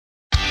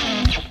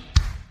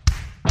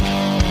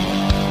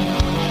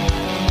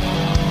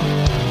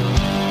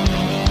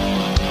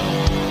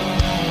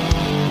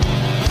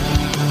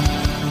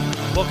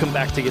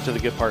back to get to the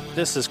good part.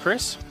 This is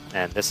Chris.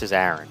 And this is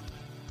Aaron.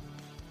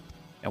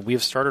 And we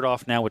have started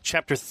off now with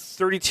Chapter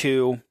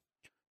 32.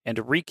 And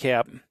to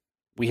recap,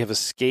 we have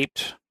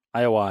escaped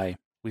IOI.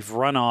 We've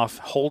run off,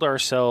 holed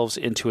ourselves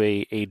into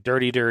a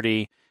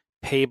dirty,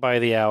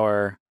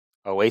 pay-by-the-hour...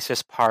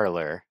 Oasis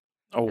Parlor.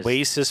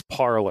 Oasis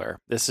Parlor.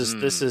 This is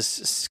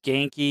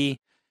skanky...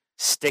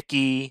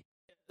 Sticky.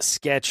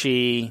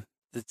 Sketchy.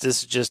 This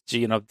is just,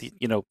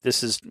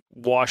 this is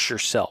wash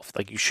yourself.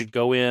 Like, you should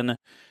go in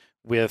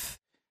with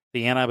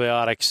the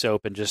antibiotic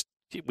soap and just,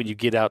 when you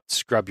get out,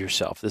 scrub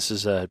yourself. This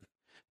is a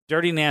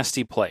dirty,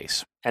 nasty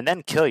place. And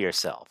then kill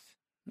yourself.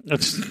 Then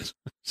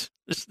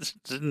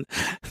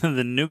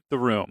nuke the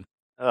room.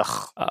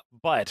 Ugh.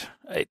 But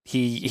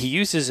he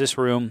uses this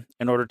room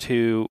in order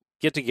to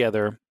get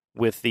together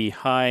with the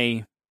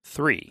High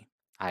 3.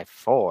 High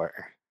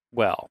 4.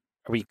 Well,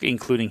 are we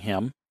including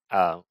him?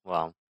 Oh,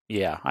 well.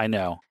 Yeah, I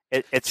know.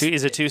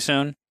 Is it too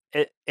soon?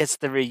 It's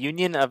the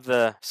reunion of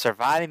the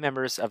surviving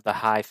members of the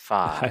High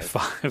 5. High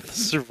 5, the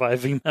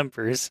surviving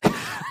members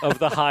of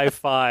the High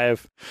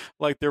 5,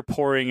 like they're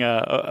pouring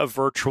a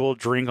virtual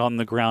drink on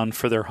the ground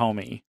for their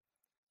homie.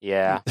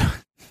 Yeah.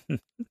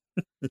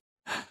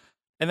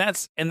 And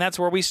that's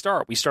where we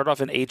start. We start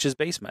off in H's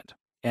basement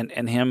and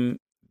him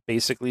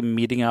basically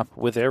meeting up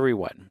with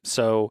everyone.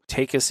 So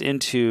take us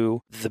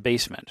into the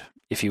basement,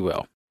 if you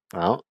will.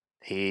 Well,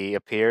 he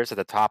appears at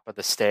the top of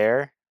the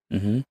stair.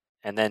 Mm-hmm.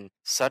 And then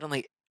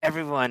suddenly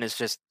everyone is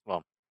just,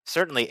 well,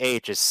 certainly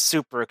H is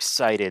super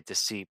excited to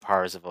see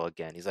Parzival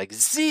again. He's like,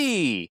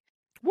 Z!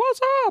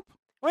 What's up?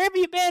 Where have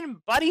you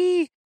been,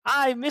 buddy?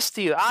 I missed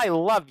you. I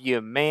love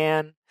you,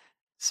 man.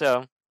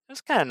 So it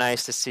was kind of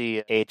nice to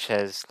see H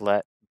has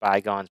let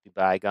bygones be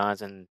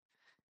bygones and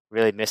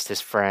really missed his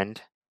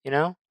friend,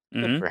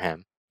 Good for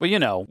him.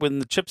 Well, when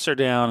the chips are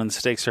down and the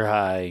stakes are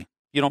high,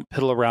 you don't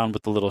piddle around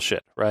with the little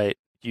shit, right?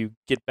 You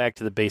get back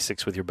to the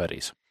basics with your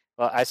buddies.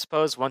 Well, I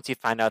suppose once you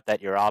find out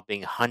that you're all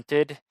being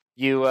hunted,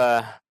 you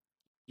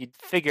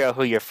figure out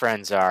who your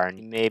friends are,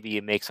 and maybe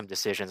you make some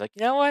decisions like,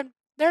 you know what?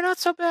 They're not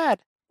so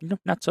bad.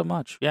 Not so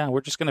much. Yeah,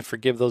 we're just going to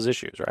forgive those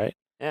issues, right?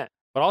 Yeah.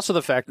 But also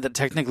the fact that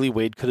technically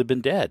Wade could have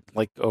been dead,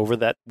 like over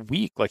that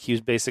week. Like he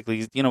was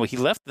basically, he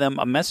left them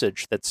a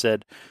message that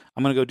said,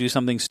 I'm going to go do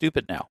something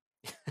stupid now.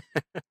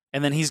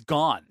 And then he's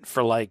gone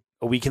for like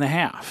a week and a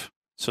half.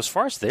 So as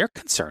far as they're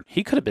concerned,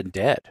 he could have been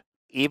dead.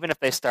 Even if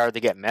they started to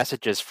get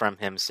messages from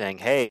him saying,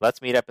 hey,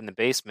 let's meet up in the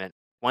basement,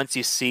 once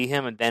you see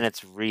him, and then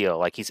it's real,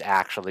 like he's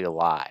actually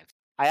alive.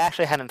 I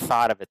actually hadn't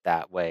thought of it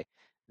that way,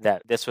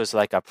 that this was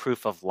like a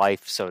proof of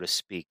life, so to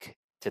speak,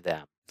 to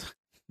them.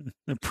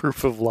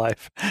 Proof of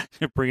life.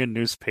 You bring a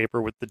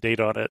newspaper with the date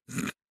on it.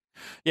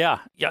 Yeah,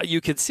 you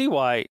could see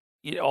why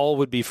all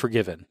would be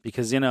forgiven.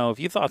 Because, if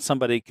you thought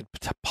somebody could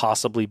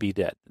possibly be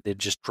dead, they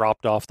just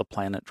dropped off the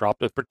planet,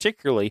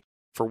 particularly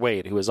for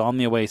Wade, who was on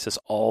the Oasis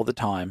all the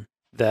time,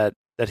 that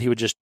he would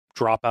just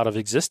drop out of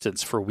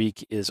existence for a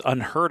week is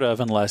unheard of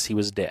unless he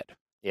was dead.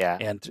 Yeah.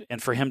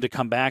 And for him to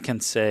come back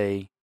and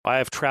say, I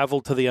have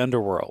traveled to the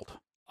underworld.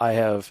 I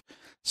have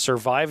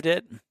survived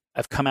it.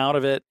 I've come out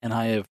of it, and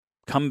I have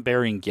come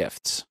bearing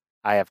gifts.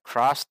 I have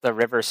crossed the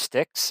river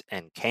Styx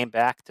and came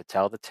back to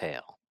tell the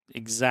tale.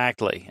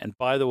 Exactly. And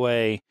by the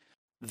way,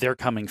 they're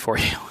coming for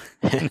you.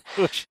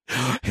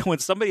 When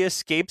somebody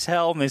escapes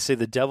hell and they say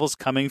the devil's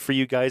coming for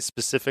you guys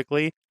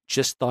specifically,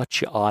 just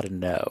thought you ought to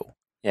know.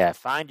 Yeah,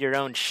 find your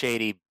own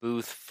shady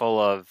booth full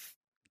of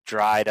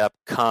dried up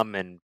cum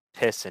and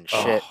piss and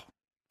shit.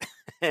 Oh.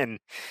 And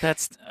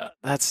that's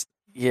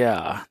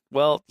yeah.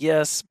 Well,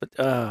 yes, but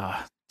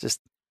just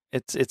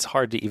it's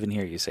hard to even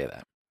hear you say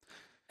that.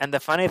 And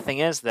the funny thing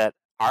is that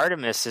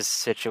Artemis's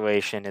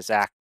situation is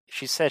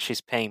she says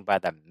she's paying by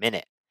the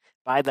minute.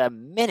 By the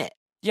minute.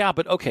 Yeah,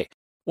 but okay.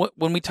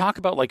 When we talk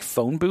about like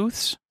phone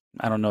booths,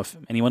 I don't know if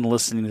anyone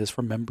listening to this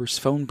remembers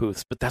phone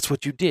booths, but that's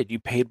what you did. You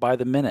paid by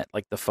the minute,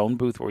 like the phone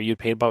booth where you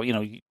paid by,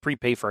 you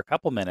prepay for a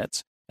couple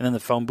minutes, and then the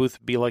phone booth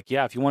would be like,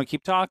 yeah, if you want to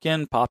keep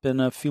talking, pop in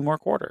a few more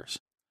quarters.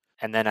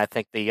 And then I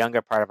think the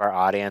younger part of our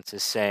audience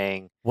is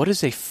saying, what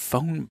is a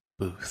phone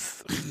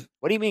booth?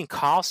 What do you mean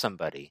call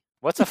somebody?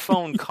 What's a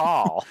phone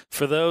call?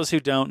 For those who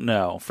don't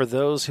know, for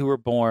those who were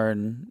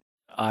born,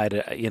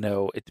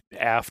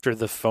 after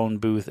the phone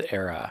booth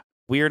era,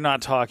 we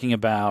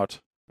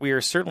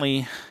are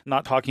certainly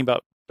not talking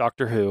about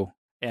Doctor Who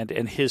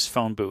and his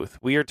phone booth.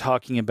 We are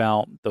talking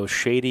about those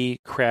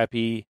shady,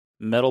 crappy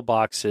metal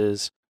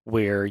boxes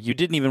where you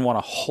didn't even want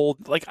to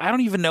hold. Like, I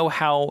don't even know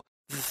how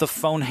the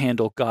phone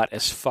handle got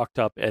as fucked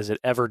up as it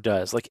ever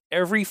does. Like,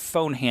 every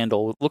phone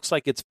handle looks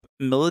like it's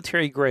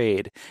military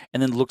grade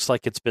and then looks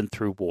like it's been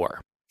through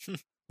war.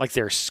 Like,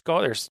 there's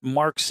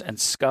marks and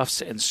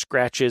scuffs and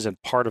scratches,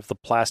 and part of the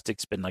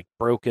plastic's been like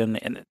broken,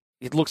 and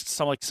it looks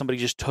like somebody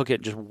just took it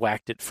and just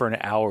whacked it for an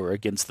hour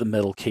against the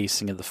metal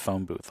casing of the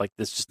phone booth. Like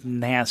this just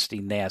nasty,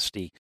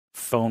 nasty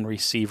phone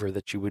receiver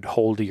that you would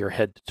hold to your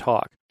head to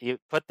talk. You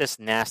put this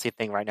nasty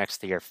thing right next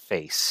to your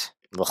face.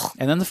 Ugh.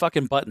 And then the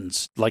fucking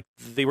buttons, like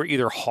they were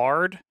either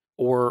hard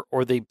or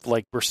they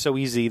like were so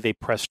easy they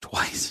pressed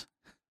twice.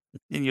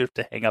 And you have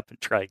to hang up and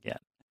try again.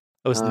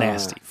 It was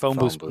nasty. Phone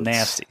booths, booths.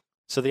 nasty.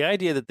 So the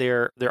idea that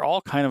they're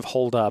all kind of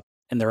holed up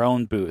in their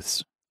own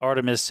booths.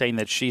 Artemis saying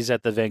that she's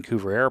at the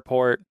Vancouver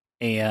airport,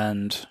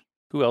 and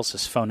who else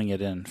is phoning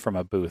it in from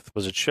a booth?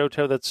 Was it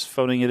Shoto that's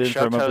phoning it in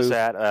from a booth? Shoto's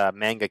at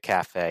Manga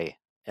Cafe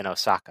in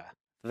Osaka.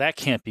 That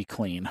can't be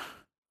clean.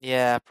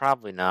 Yeah,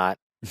 probably not.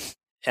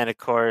 And of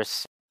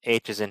course,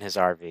 H is in his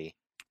RV.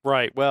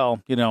 Right.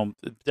 Well,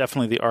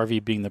 definitely the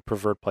RV being the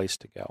preferred place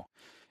to go.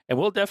 And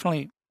we'll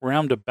definitely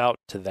round about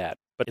to that.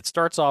 But it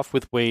starts off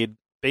with Wade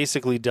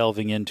basically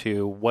delving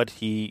into what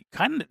he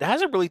kind of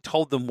hasn't really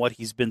told them what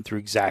he's been through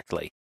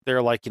exactly.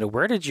 They're like,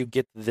 where did you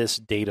get this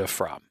data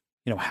from?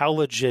 How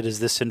legit is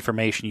this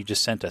information you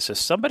just sent us? If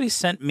somebody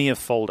sent me a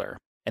folder,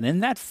 and in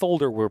that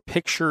folder were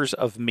pictures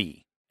of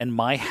me and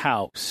my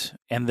house,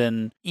 and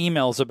then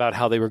emails about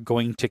how they were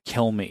going to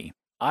kill me,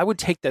 I would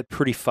take that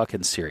pretty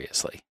fucking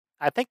seriously.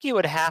 I think you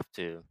would have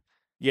to.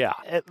 Yeah.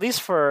 At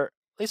least for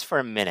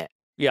a minute.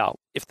 Yeah.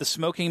 If the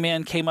smoking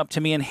man came up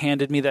to me and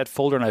handed me that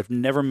folder and I've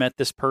never met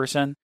this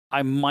person,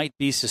 I might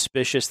be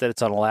suspicious that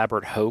it's an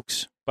elaborate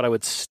hoax, but I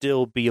would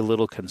still be a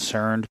little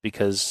concerned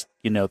because,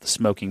 the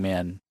smoking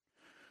man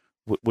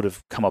would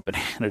have come up and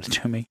handed it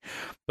to me.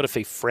 But if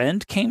a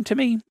friend came to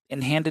me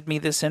and handed me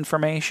this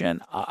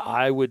information,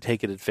 I would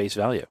take it at face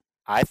value.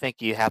 I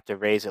think you have to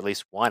raise at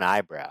least one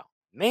eyebrow,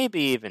 maybe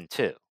even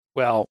two.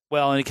 Well,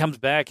 and he comes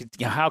back,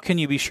 how can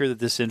you be sure that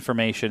this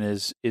information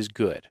is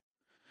good?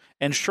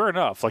 And sure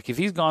enough, like if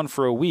he's gone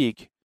for a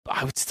week,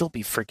 I would still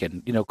be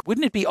freaking,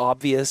 wouldn't it be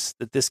obvious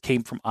that this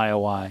came from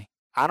IOI?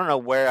 I don't know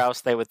where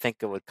else they would think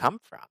it would come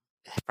from.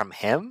 From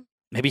him?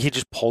 Maybe he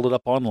just pulled it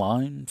up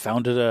online,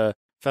 found it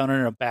in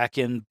a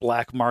back-end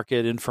black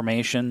market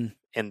information.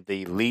 In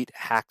the elite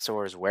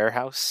Haxor's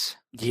warehouse?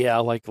 Yeah,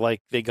 like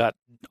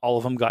all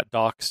of them got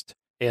doxxed,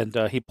 and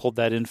he pulled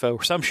that info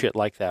or some shit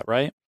like that,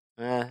 right?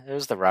 It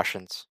was the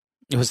Russians.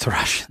 It was the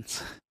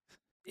Russians.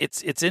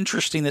 It's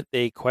interesting that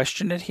they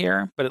question it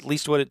here, but at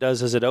least what it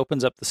does is it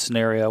opens up the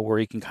scenario where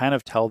he can kind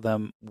of tell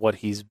them what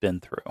he's been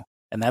through.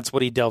 And that's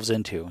what he delves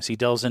into. So he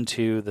delves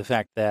into the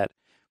fact that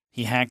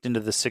he hacked into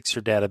the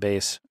Sixer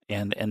database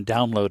and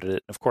downloaded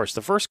it. Of course,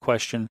 the first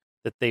question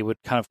that they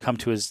would kind of come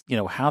to is,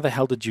 how the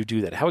hell did you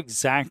do that? How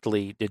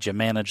exactly did you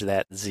manage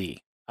that Z?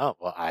 Oh,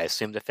 well, I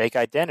assumed a fake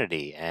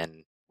identity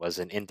and was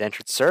an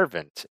indentured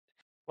servant.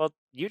 Well,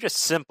 you just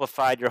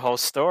simplified your whole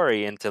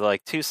story into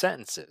like 2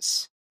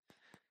 sentences.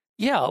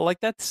 Yeah, like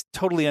that's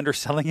totally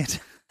underselling it.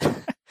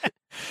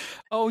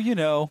 Oh,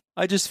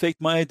 I just faked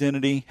my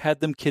identity, had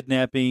them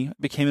kidnap me,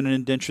 became an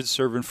indentured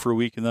servant for a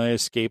week, and then I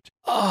escaped.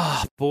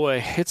 Oh,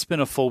 boy, it's been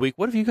a full week.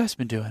 What have you guys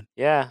been doing?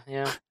 Yeah.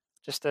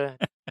 Just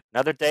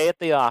another day at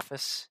the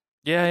office.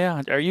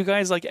 Yeah. Are you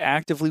guys like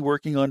actively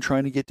working on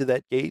trying to get to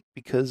that gate?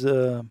 Because,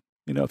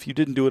 if you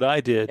didn't do what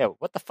I did. Yeah,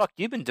 what the fuck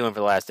you been doing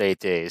for the last 8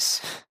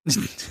 days?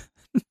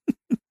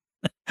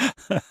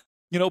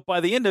 By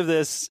the end of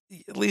this,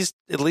 at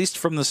least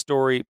from the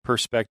story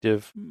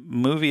perspective,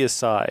 movie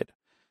aside,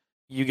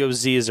 you go,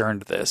 Z has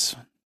earned this.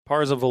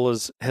 Parzival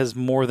has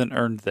more than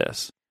earned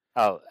this.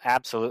 Oh,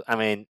 absolutely. I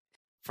mean,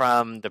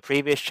 from the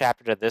previous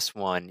chapter to this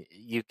one,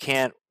 you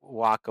can't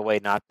walk away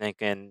not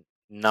thinking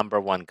number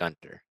one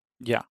Gunter.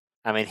 Yeah.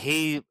 I mean,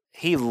 he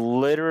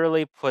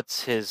literally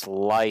puts his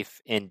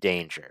life in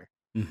danger.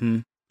 Mm-hmm.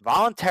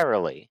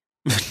 Voluntarily.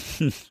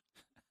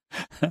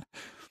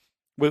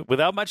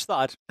 Without much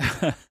thought.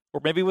 Or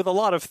maybe with a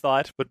lot of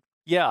thought, but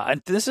yeah,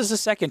 and this is the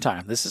second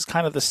time. This is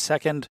kind of the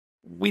second.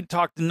 We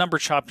talked a number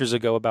of chapters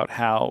ago about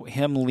how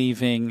him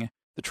leaving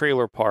the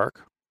trailer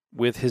park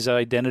with his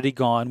identity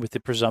gone, with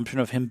the presumption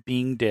of him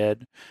being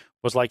dead,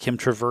 was like him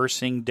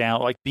traversing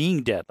down, like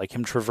being dead, like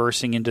him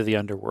traversing into the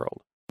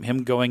underworld.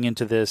 Him going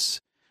into this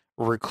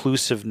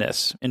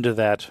reclusiveness, into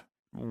that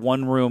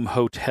one-room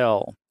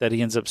hotel that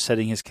he ends up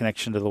setting his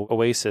connection to the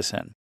Oasis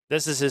in.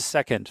 This is his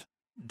second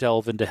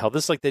delve into hell.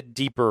 This is like the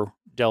deeper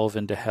delve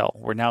into hell,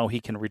 where now he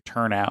can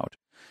return out.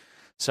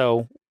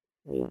 So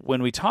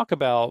when we talk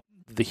about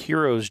the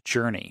hero's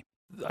journey,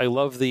 I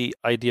love the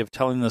idea of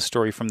telling the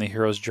story from the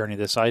hero's journey,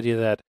 this idea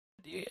that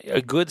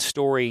a good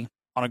story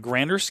on a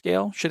grander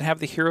scale should have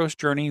the hero's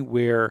journey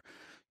where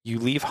you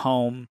leave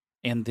home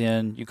and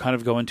then you kind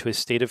of go into a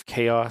state of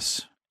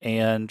chaos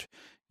and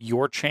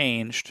you're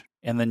changed,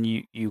 and then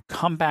you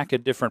come back a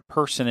different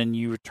person and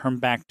you return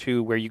back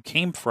to where you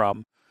came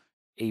from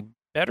a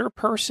better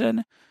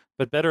person,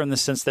 but better in the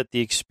sense that the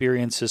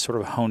experience has sort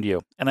of honed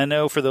you. And I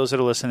know for those that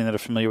are listening that are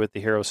familiar with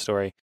the hero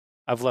story,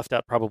 I've left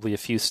out probably a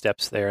few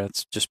steps there.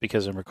 It's just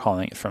because I'm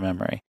recalling it from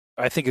memory.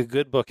 I think a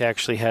good book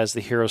actually has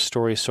the hero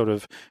story sort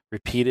of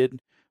repeated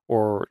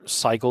or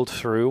cycled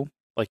through.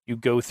 Like you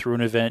go through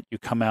an event, you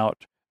come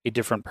out a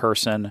different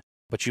person,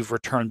 but you've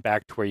returned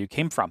back to where you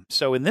came from.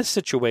 So in this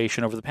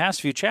situation, over the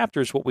past few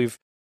chapters, what we've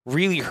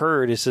really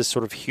heard is this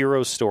sort of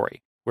hero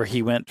story where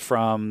he went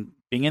from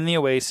being in the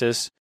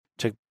Oasis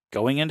to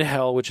going into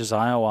hell, which is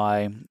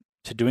IOI,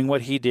 to doing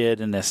what he did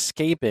and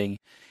escaping,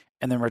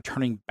 and then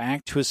returning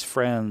back to his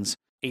friends,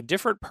 a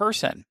different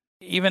person,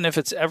 even if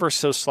it's ever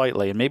so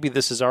slightly. And maybe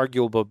this is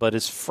arguable, but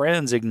his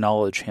friends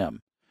acknowledge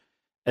him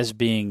as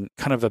being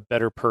kind of a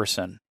better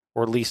person,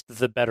 or at least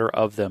the better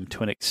of them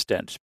to an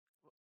extent.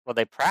 Well,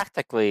 they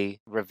practically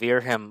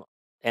revere him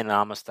in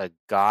almost a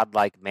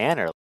godlike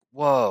manner.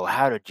 Whoa,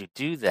 how did you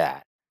do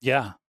that?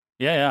 Yeah.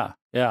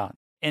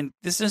 And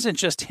this isn't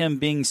just him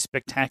being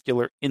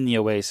spectacular in the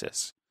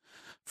Oasis.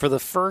 For the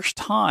first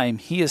time,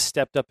 he has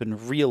stepped up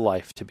in real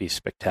life to be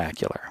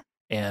spectacular.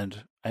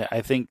 And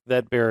I think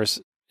that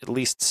bears at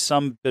least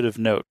some bit of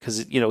note, because,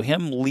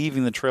 him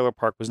leaving the trailer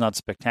park was not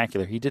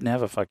spectacular. He didn't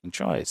have a fucking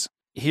choice.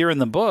 Here in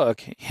the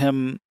book,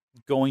 him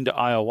going to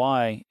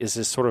IOI is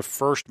his sort of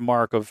first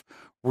mark of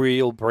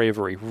real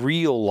bravery,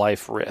 real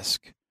life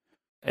risk,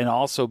 and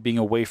also being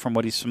away from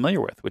what he's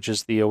familiar with, which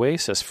is the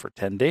Oasis for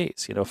 10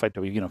 days.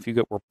 If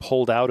you were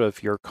pulled out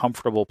of your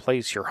comfortable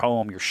place, your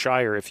home, your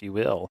shire, if you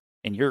will,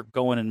 and you're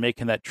going and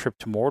making that trip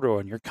to Mordor,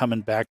 and you're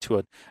coming back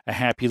to a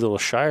happy little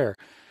shire,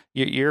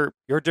 you're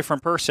a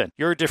different person.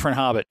 You're a different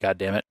hobbit,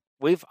 goddammit.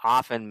 We've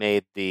often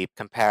made the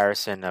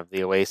comparison of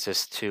the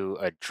Oasis to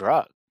a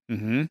drug.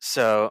 Mm-hmm.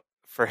 So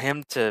for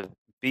him to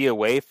be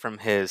away from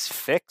his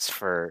fix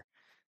for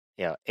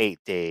 8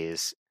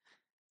 days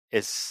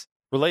is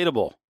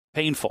relatable,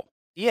 painful.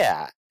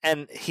 Yeah,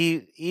 and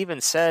he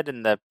even said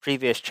in the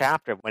previous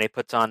chapter, when he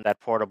puts on that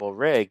portable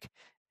rig,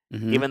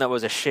 even though it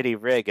was a shitty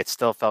rig, it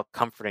still felt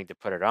comforting to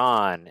put it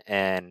on,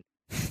 and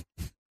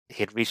he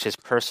had reached his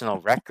personal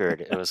record.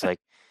 It was like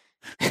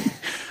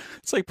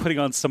it's like putting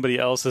on somebody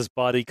else's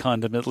body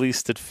condom. At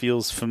least it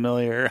feels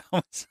familiar.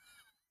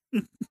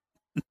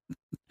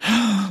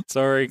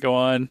 Sorry, go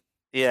on.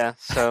 Yeah,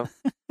 so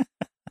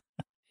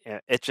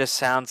it just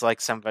sounds like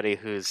somebody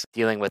who's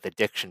dealing with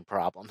addiction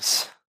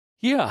problems.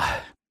 Yeah.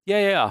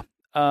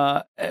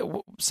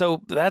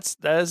 So that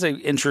is an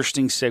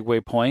interesting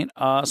segue point.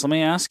 So let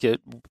me ask you: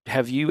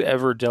 have you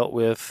ever dealt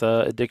with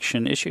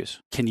addiction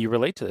issues? Can you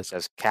relate to this?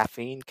 Does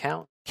caffeine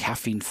count?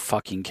 Caffeine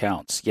fucking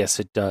counts. Yes,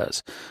 it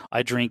does.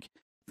 I drink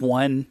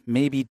 1,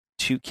 maybe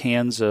 2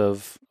 cans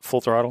of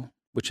Full Throttle,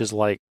 which is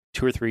like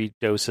 2 or 3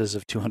 doses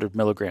of 200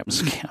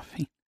 milligrams of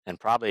caffeine, and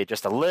probably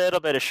just a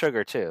little bit of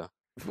sugar too.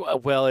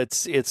 Well,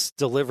 it's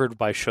delivered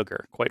by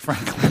sugar, quite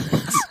frankly.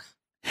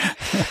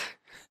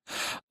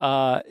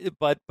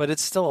 But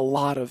it's still a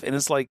lot of, and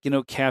it's like,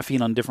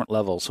 caffeine on different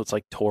levels. So it's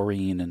like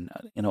taurine and,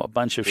 a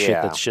bunch of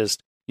shit that's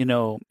just,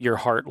 your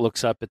heart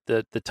looks up at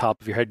the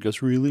top of your head and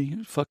goes,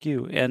 really? Fuck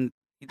you.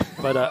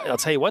 But I'll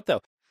tell you what,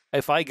 though,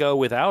 if I go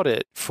without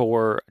it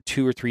for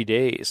 2 or 3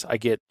 days, I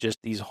get just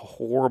these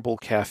horrible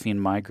caffeine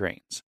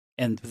migraines.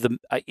 And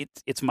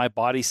it's my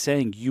body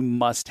saying, you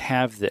must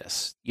have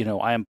this.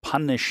 I am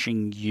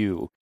punishing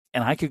you.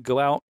 And I could go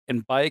out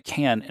and buy a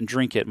can and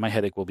drink it. My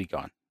headache will be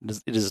gone.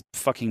 It is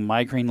fucking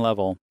migraine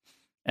level,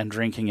 and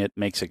drinking it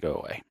makes it go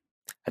away.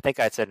 I think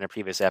I said in a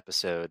previous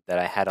episode that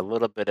I had a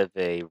little bit of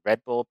a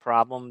Red Bull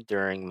problem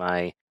during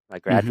my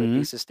graduate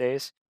thesis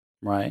days.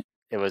 Right.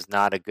 It was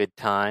not a good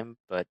time,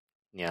 but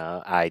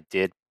I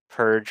did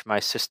purge my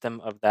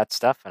system of that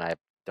stuff, and I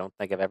don't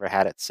think I've ever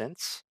had it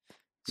since.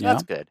 So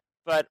that's good.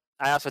 But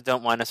I also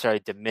don't want to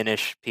necessarily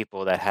diminish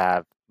people that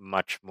have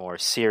much more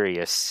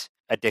serious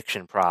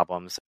addiction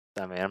problems.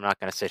 I mean, I'm not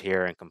going to sit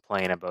here and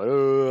complain about,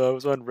 I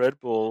was on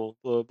Red Bull,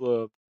 blah,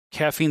 blah.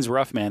 Caffeine's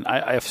rough, man.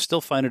 I still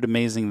find it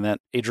amazing that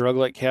a drug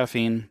like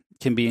caffeine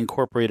can be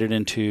incorporated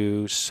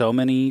into so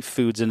many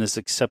foods and is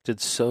accepted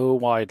so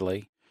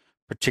widely,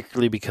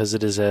 particularly because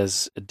it is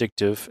as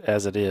addictive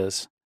as it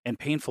is, and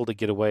painful to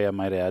get away, I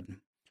might add.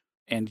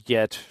 And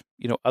yet,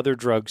 other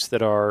drugs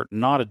that are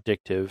not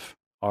addictive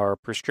are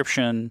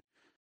prescription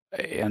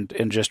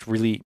and just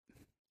really,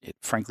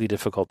 frankly,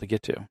 difficult to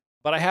get to.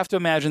 But I have to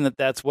imagine that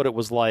that's what it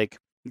was like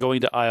going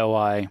to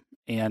IOI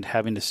and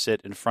having to sit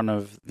in front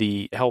of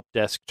the help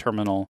desk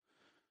terminal,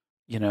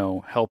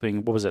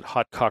 helping, what was it,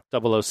 Hot Cock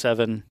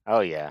 007? Oh,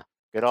 yeah.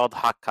 Good old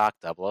Hot Cock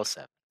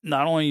 007.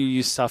 Not only are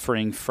you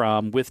suffering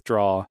from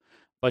withdrawal,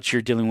 but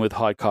you're dealing with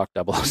Hot Cock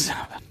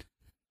 007.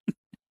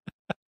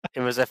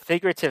 It was a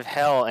figurative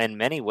hell in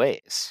many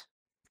ways.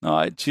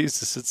 Oh,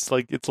 Jesus, it's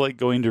like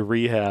going to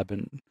rehab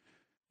and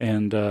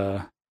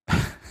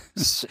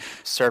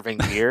serving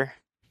beer.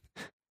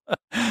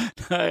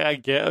 I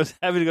guess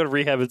having to go to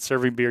rehab and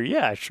serving beer.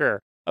 Yeah,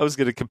 sure. I was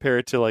going to compare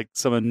it to like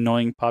some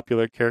annoying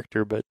popular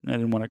character, but I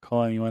didn't want to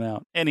call anyone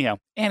out. Anyhow,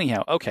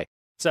 okay.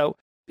 So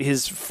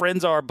his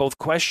friends are both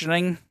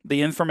questioning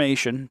the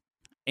information,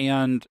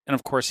 and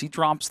of course he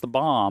drops the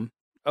bomb.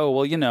 Oh,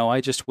 well,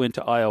 I just went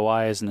to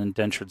IOI as an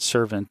indentured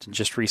servant and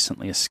just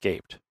recently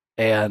escaped.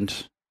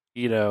 And,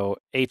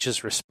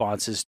 H's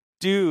response is,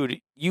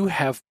 dude, you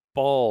have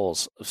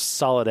balls of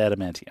solid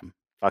adamantium.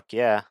 Fuck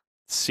yeah.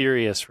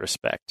 Serious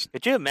respect.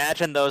 Could you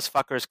imagine those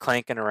fuckers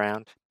clanking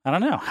around? I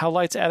don't know. How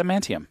light's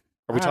adamantium?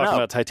 Are we talking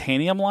about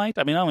titanium light?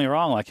 I mean, don't get me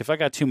wrong. Like, if I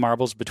got 2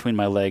 marbles between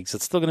my legs,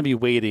 it's still going to be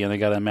weighty, and I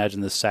got to imagine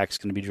the sack's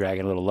going to be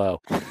dragging a little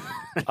low.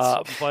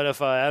 But if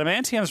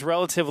adamantium's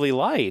relatively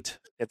light,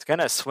 it's going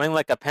to swing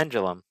like a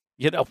pendulum.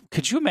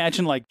 Could you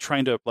imagine, like,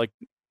 trying to, like,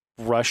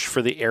 rush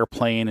for the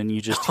airplane and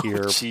you just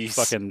hear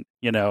fucking,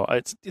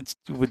 it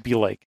would be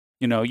like,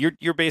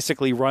 you're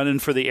basically running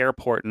for the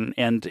airport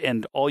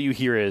and all you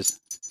hear is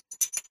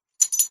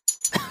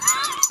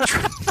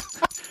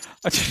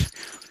I'm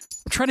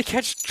trying to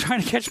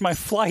catch my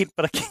flight,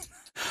 but I can't.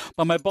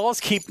 But my balls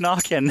keep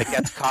knocking. It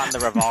gets caught in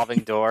the revolving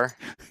door.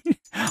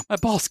 My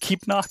balls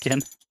keep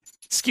knocking.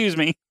 Excuse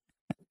me.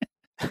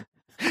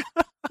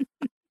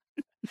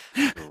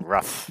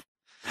 Rough.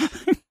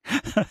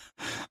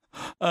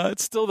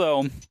 It's still,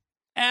 though,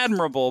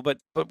 admirable, but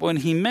when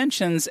he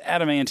mentions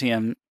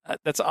adamantium,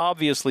 that's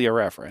obviously a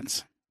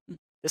reference.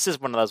 This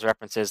is one of those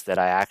references that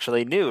I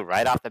actually knew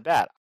right off the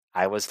bat.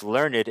 I was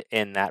learned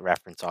in that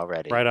reference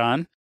already. Right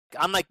on.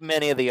 Unlike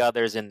many of the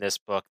others in this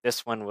book,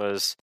 this one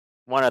was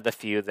one of the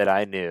few that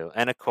I knew.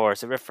 And of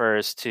course, it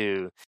refers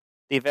to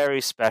the very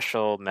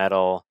special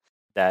metal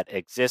that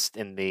exists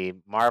in the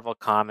Marvel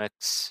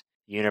Comics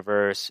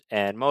universe,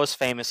 and most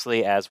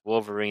famously as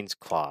Wolverine's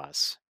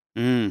claws.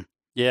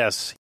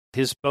 Yes,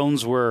 his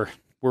bones were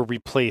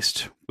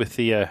replaced with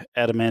the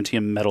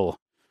adamantium metal,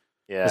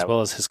 as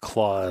well as his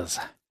claws.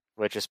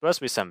 Which is supposed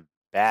to be some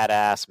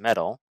badass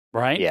metal.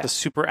 Right? Yeah. The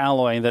super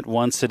alloy that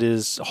once it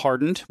is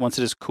hardened, once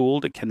it is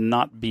cooled, it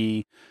cannot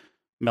be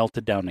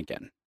melted down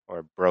again.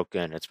 Or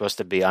broken. It's supposed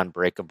to be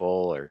unbreakable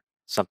or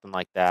something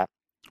like that.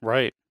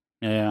 Right.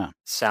 Yeah.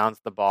 Sounds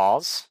the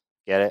balls.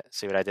 Get it?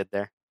 See what I did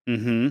there?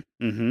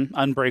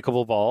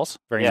 Unbreakable balls.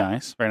 Very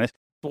nice. Very nice.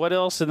 What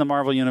else in the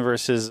Marvel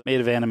Universe is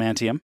made of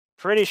adamantium?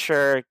 Pretty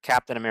sure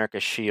Captain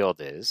America's shield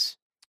is.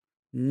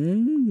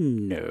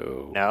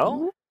 No.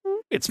 No?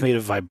 It's made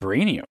of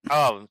vibranium.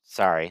 Oh,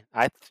 sorry.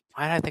 Why did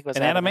I think it was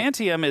and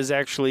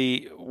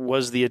adamantium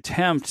was the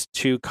attempt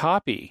to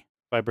copy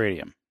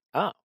vibranium.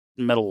 Oh.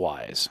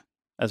 Metal-wise,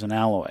 as an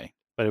alloy.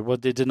 But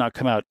it did not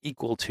come out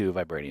equal to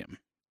vibranium.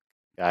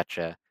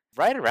 Gotcha.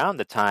 Right around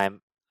the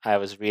time I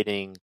was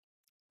reading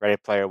Ready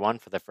Player One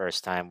for the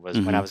first time was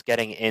when I was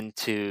getting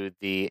into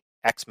the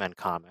X-Men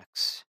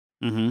comics.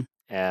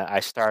 I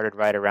started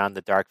right around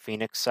the Dark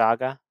Phoenix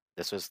saga.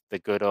 This was the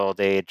good old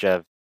age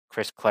of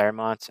Chris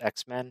Claremont's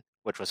X-Men,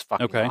 which was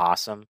fucking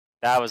awesome.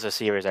 That was a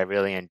series I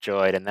really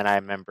enjoyed. And then I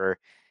remember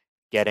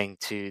getting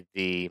to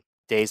the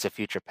Days of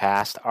Future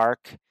Past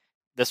arc.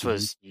 This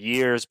was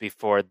years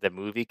before the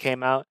movie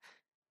came out.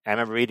 I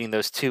remember reading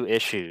those 2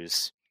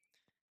 issues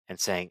and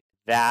saying,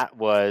 that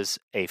was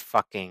a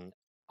fucking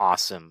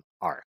awesome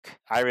arc.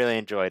 I really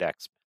enjoyed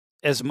X-Men.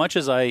 As much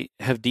as I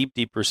have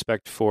deep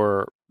respect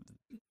for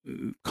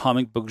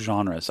comic book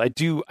genres, I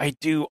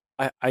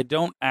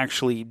don't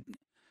actually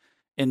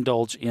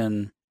indulge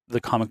in the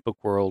comic book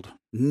world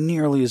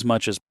nearly as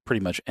much as pretty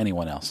much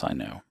anyone else I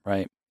know,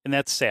 right? And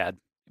that's sad,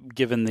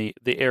 given the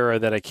era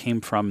that I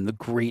came from, the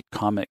great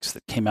comics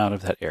that came out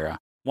of that era.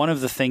 One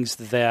of the things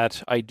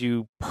that I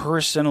do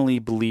personally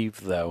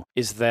believe, though,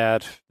 is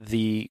that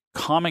the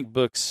comic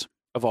books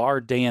of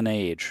our day and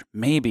age,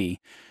 maybe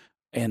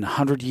in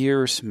 100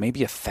 years,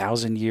 maybe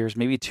 1,000 years,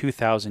 maybe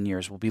 2,000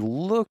 years, will be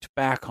looked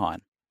back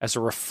on as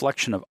a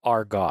reflection of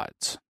our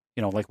gods.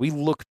 You know, like we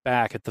look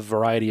back at the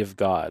variety of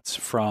gods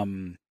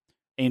from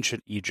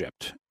ancient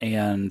Egypt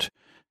and,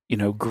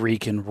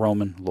 Greek and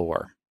Roman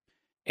lore.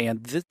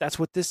 And that's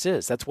what this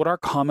is. That's what our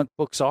comic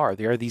books are.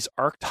 They are these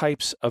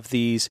archetypes of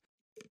these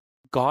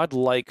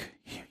godlike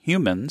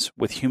humans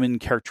with human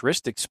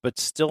characteristics, but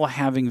still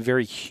having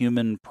very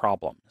human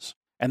problems.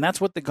 And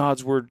that's what the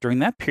gods were during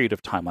that period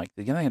of time. Like,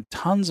 they had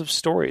tons of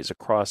stories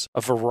across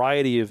a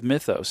variety of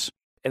mythos.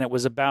 And it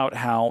was about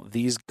how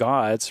these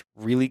gods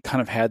really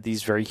kind of had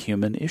these very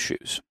human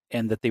issues,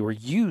 and that they were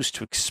used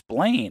to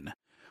explain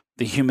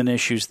the human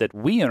issues that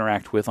we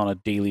interact with on a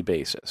daily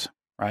basis,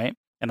 right?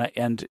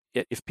 And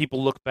if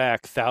people look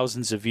back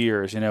thousands of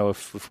years,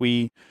 if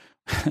we,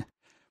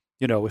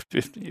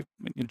 if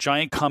a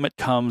giant comet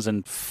comes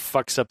and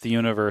fucks up the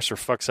universe or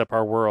fucks up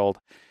our world,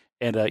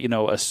 and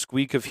a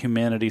squeak of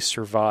humanity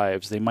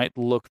survives, they might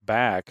look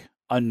back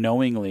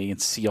unknowingly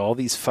and see all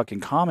these fucking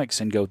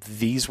comics and go,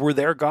 these were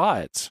their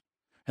gods.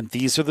 And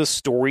these are the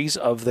stories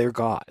of their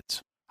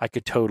gods. I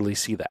could totally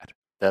see that.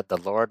 The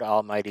Lord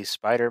Almighty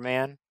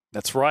Spider-Man?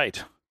 That's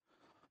right.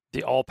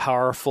 The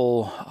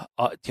all-powerful,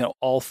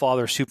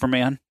 all-father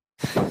Superman.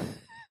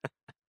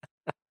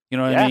 You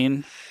know what I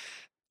mean?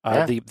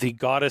 The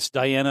goddess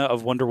Diana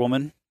of Wonder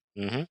Woman.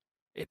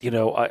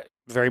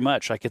 Very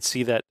much. I could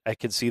see that. I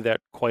could see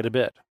that quite a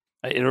bit.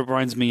 It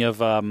reminds me of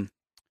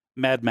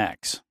Mad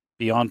Max,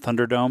 Beyond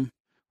Thunderdome,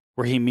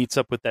 where he meets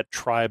up with that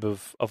tribe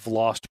of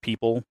lost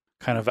people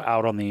kind of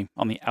out on the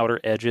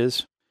outer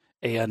edges.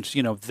 And,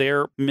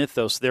 their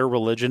mythos, their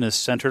religion is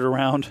centered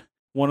around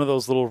one of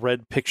those little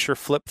red picture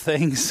flip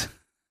things.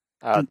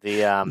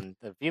 The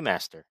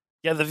Viewmaster.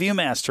 Yeah, the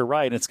Viewmaster,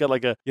 right. And it's got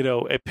like a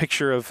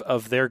picture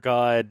of their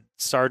god,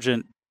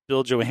 Sergeant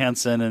Bill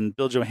Johansson, and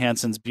Bill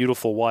Johansson's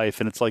beautiful wife.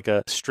 And it's like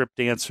a strip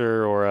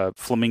dancer or a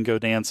flamingo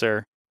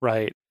dancer,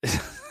 right?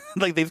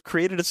 Like, they've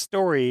created a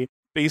story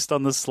based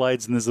on the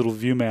slides in this little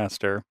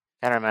Viewmaster.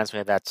 Kind of reminds me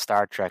of that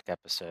Star Trek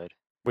episode.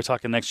 We're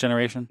talking Next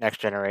Generation? Next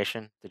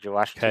Generation. Did you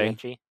watch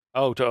TNG?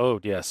 Oh,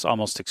 yes,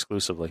 almost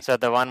exclusively. So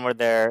the one where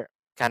they're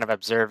kind of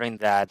observing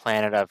that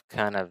planet of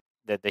kind of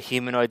the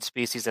humanoid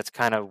species that's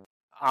kind of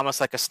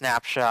almost like a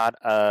snapshot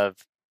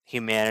of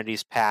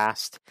humanity's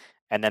past,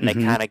 and then they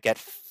kind of get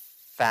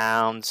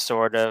found,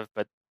 sort of,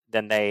 but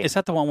then they... Is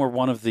that the one where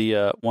one of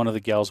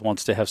the gals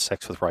wants to have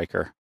sex with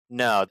Riker?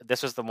 No,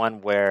 this was the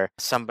one where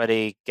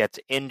somebody gets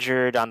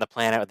injured on the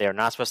planet. They're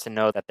not supposed to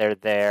know that they're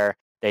there.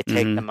 They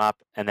take them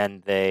up, and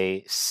then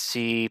they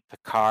see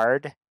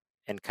Picard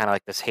in kind of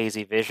like this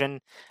hazy vision.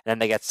 And then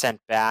they get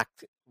sent back,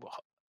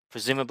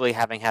 presumably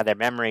having had their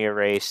memory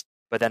erased.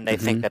 But then they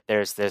think that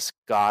there's this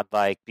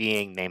godlike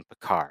being named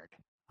Picard.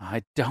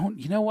 I don't...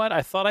 You know what?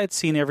 I thought I'd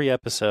seen every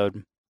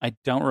episode. I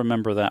don't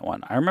remember that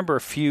one. I remember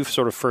a few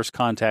sort of first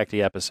contact-y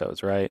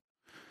episodes, right?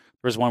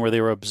 There was one where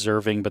they were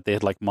observing, but they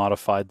had like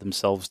modified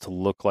themselves to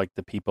look like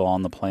the people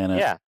on the planet.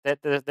 Yeah,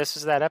 this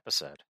is that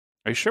episode.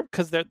 Are you sure?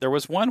 Because there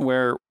was one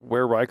where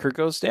Riker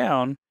goes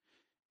down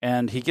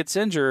and he gets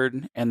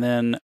injured, and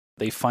then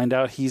they find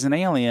out he's an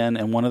alien,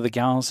 and one of the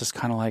gals is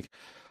kind of like,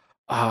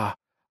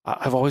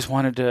 I've always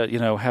wanted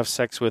to, have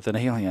sex with an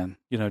alien.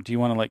 Do you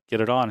want to like get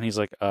it on? And he's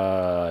like,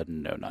 no,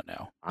 not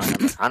now. I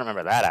don't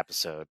remember that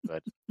episode,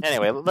 but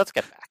anyway, let's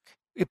get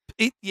back.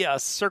 Yeah,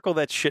 circle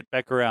that shit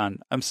back around.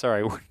 I'm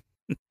sorry.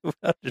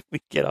 How did we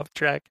get off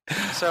track?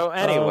 So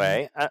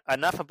anyway,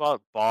 enough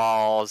about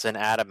balls and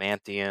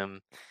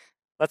adamantium.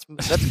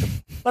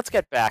 Let's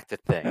get back to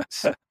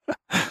things.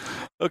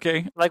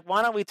 Okay. Like,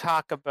 why don't we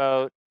talk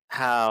about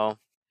how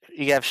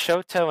you have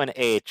Shoto and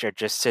H are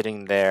just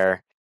sitting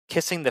there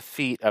kissing the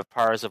feet of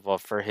Parzival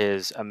for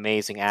his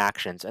amazing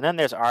actions, and then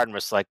there's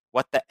Artemis like,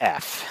 what the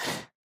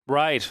F?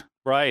 Right.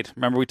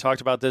 Remember we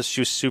talked about this?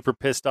 She was super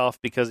pissed off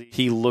because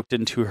he looked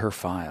into her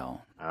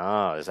file.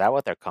 Oh, is that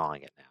what they're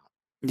calling it now?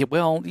 Yeah,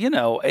 well,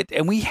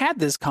 and we had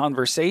this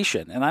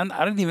conversation,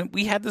 and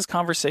we had this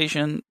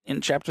conversation in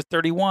chapter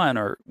 31,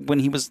 or when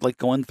he was like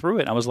going through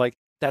it. I was like,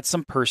 that's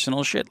some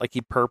personal shit. Like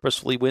he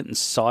purposefully went and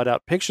sought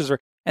out pictures of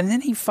her, and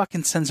then he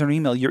fucking sends her an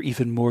email. You're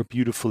even more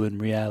beautiful in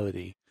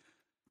reality.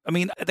 I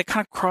mean, that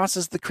kind of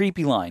crosses the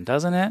creepy line,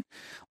 doesn't it?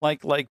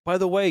 Like, by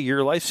the way,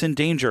 your life's in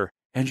danger.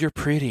 And you're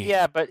pretty.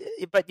 Yeah, but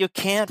you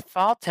can't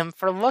fault him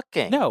for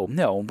looking.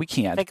 No, we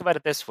can't. Think about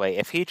it this way.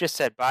 If he just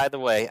said, by the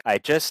way, I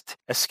just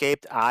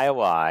escaped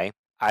IOI.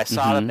 I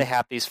saw that they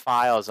have these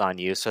files on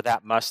you, so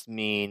that must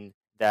mean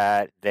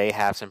that they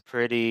have some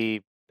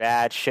pretty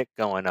bad shit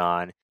going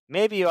on.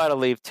 Maybe you ought to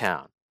leave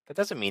town. That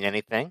doesn't mean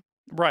anything.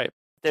 Right.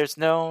 It's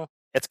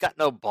got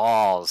no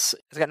balls.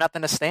 It's got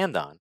nothing to stand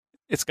on.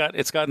 It's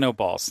got no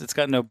balls. It's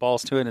got no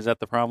balls to it. Is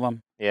that the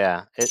problem?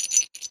 Yeah.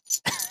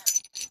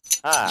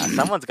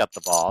 Someone's got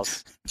the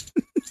balls.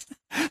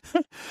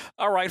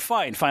 All right,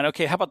 fine.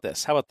 Okay, how about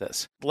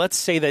this? Let's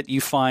say that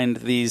you find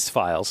these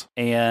files,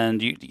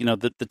 and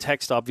the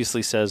text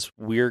obviously says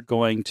we're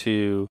going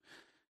to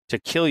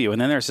kill you,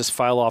 and then there's this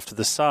file off to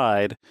the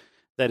side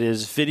that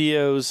is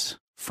videos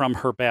from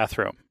her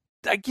bathroom.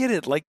 I get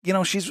it. Like,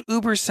 she's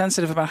uber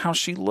sensitive about how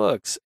she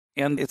looks,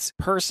 and it's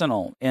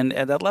personal, and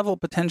at that level,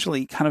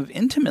 potentially kind of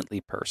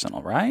intimately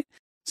personal, right?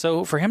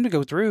 So for him to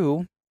go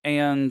through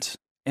and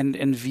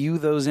view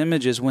those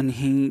images when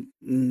he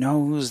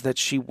knows that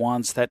she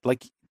wants that,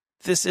 like,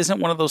 this isn't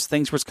one of those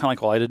things where it's kind of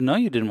like, well, I didn't know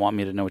you didn't want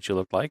me to know what you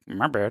looked like.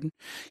 My bad.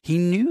 He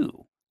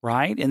knew,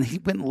 right? And he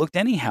went and looked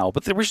anyhow,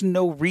 but there was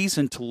no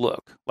reason to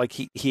look. Like,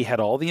 he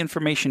had all the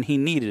information he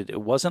needed.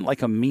 It wasn't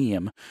like a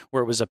meme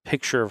where it was a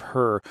picture of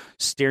her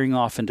staring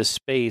off into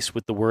space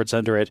with the words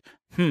under it,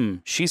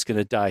 she's going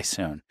to die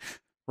soon,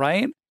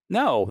 right?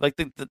 No, like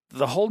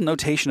the whole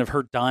notation of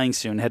her dying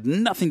soon had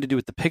nothing to do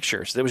with the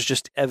pictures. There was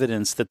just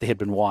evidence that they had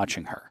been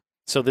watching her.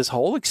 So this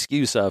whole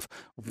excuse of,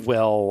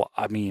 well,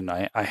 I mean,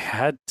 I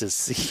had to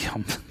see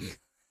them,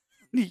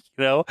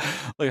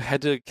 like I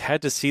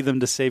had to see them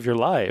to save your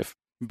life.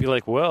 Be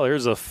like, well,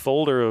 here's a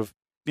folder of,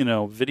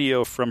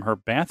 video from her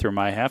bathroom.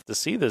 I have to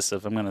see this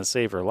if I'm going to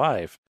save her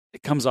life.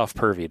 It comes off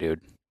pervy,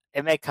 dude.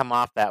 It may come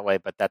off that way,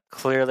 but that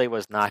clearly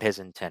was not his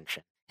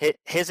intention.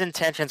 His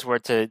intentions were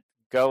to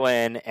go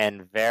in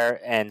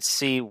and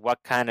see what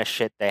kind of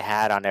shit they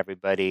had on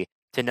everybody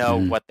to know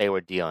what they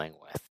were dealing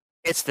with.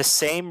 It's the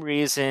same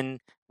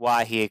reason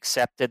why he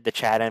accepted the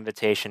chat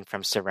invitation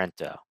from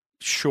Sorrento.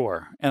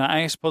 Sure. And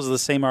I suppose the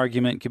same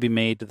argument could be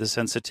made to the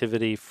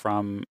sensitivity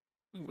from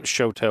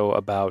Shoto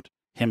about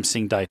him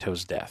seeing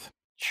Daito's death.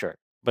 Sure.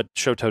 But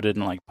Shoto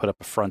didn't put up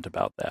a front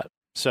about that.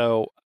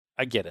 So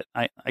I get it.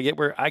 I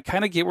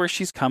kind of get where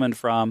she's coming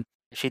from.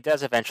 She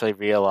does eventually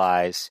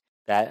realize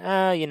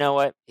that, you know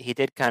what? He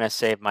did kind of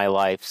save my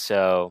life,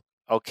 so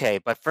okay.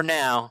 But for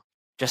now,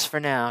 just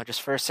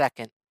for a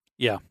second.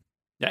 Yeah.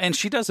 And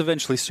she does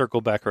eventually circle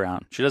back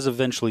around. She does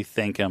eventually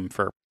thank him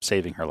for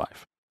saving her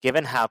life.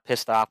 Given how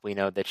pissed off we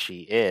know that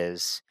she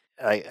is,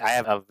 I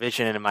have a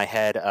vision in my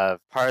head of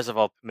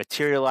Parzival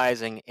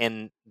materializing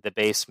in the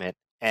basement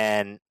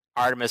and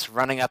Artemis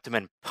running up to him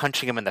and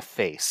punching him in the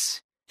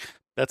face.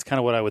 That's kind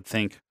of what I would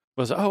think.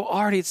 Was, oh,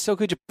 Artie, it's so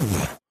good.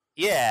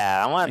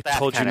 Yeah, I want that. I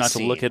told you not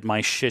scene. To look at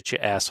my shit, you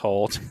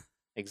asshole.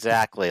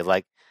 Exactly.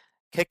 Like,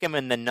 kick him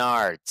in the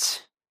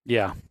nards.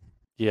 Yeah.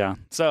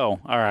 So,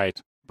 all right.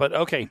 But,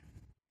 okay.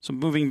 So,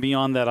 moving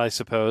beyond that, I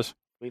suppose.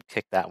 We've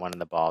kicked that one in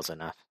the balls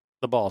enough.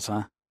 The balls,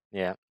 huh?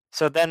 Yeah.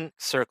 So then,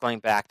 circling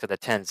back to the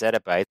 10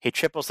 zettabytes, he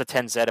triples the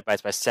 10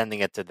 zettabytes by sending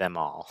it to them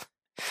all.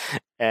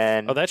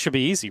 And Oh, that should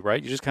be easy,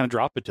 right? You just kind of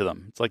drop it to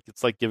them.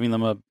 It's like giving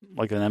them an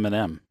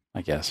M&M,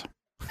 I guess.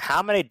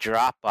 how many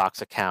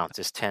Dropbox accounts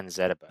is 10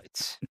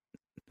 zettabytes?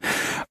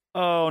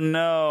 Oh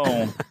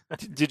no!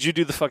 Did you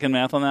do the fucking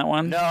math on that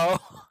one? No.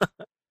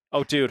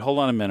 Oh, dude, hold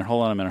on a minute.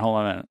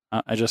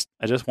 I just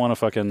want to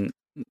fucking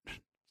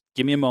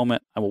give me a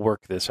moment. I will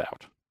work this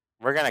out.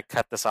 We're gonna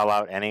cut this all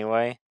out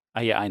anyway.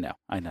 Yeah, I know.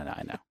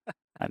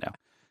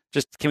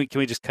 Just can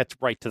we just cut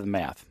right to the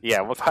math?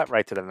 Yeah, we'll cut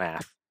right to the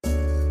math.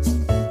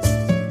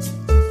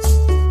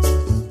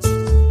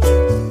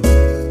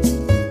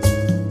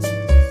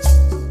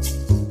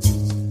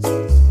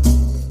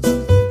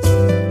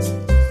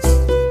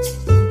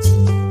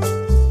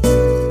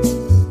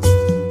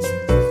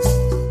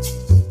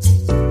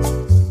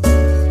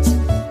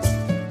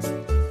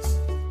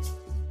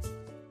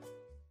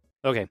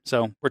 Okay,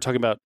 so we're talking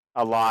about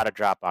A lot of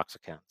Dropbox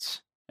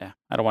accounts. Yeah,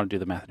 I don't want to do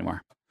the math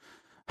anymore.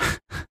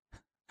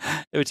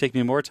 It would take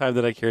me more time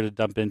than I care to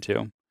dump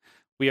into.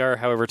 We are,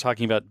 however,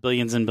 talking about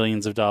billions and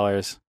billions of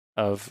dollars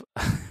of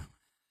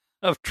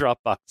of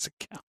Dropbox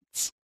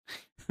accounts.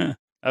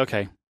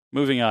 Okay,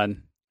 moving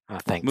on. Oh,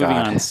 thank Moving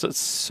God. on.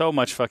 So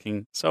much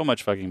fucking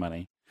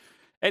money.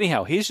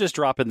 Anyhow, he's just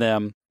dropping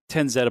them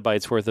 10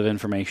 zettabytes worth of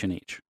information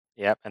each.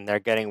 Yep, and they're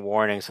getting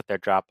warnings that their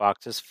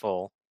Dropbox is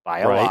full by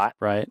a lot.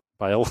 Right.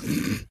 By a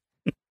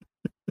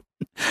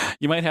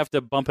You might have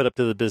to bump it up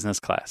to the business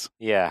class.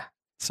 Yeah.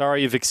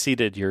 Sorry, you've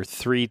exceeded your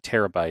 3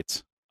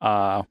 terabytes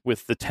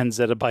with the 10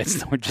 zettabytes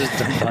that were just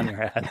dumped on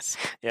your ass.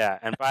 Yeah,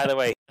 and by the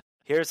way,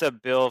 here's a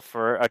bill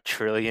for $1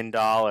 trillion.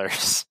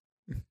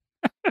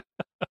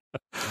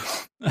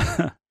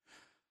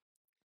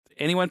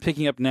 Anyone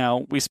picking up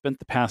now, we spent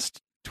the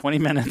past 20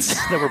 minutes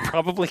that were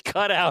probably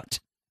cut out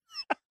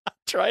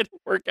trying to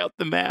work out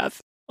the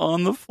math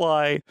on the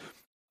fly.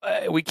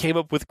 We came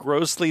up with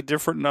grossly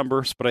different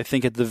numbers, but I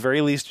think at the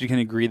very least we can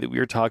agree that we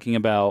are talking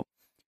about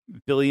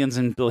billions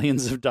and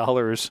billions of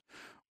dollars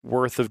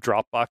worth of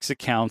Dropbox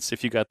accounts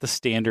if you got the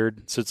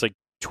standard. So it's like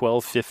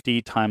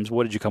 1250 times,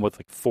 what did you come with,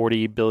 like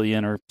 40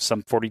 billion or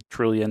some 40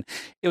 trillion?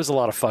 It was a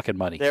lot of fucking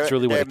money. That's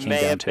really what it came down to.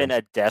 There may have been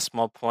a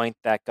decimal point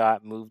that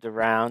got moved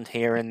around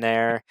here and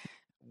there.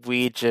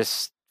 We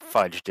just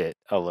fudged it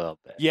a little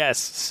bit. Yes.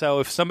 So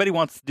if somebody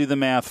wants to do the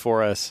math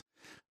for us,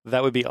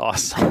 that would be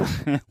awesome.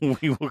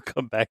 We will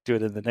come back to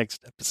it in the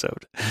next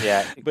episode.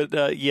 Yeah. But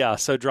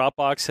so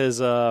Dropbox has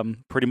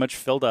pretty much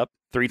filled up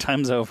 3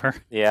 times over.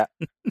 Yeah.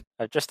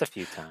 Just a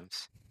few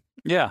times.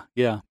 Yeah.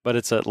 But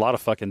it's a lot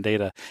of fucking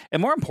data.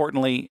 And more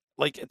importantly,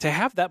 like to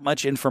have that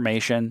much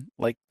information,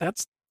 like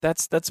that's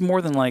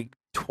more than like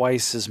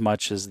twice as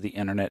much as the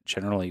internet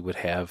generally would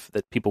have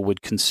that people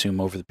would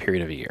consume over the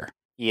period of a year.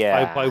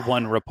 Yeah. By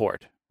one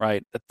report,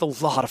 right? That's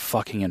a lot of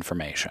fucking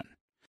information.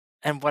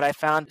 And what I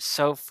found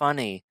so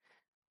funny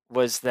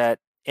was that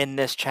in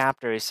this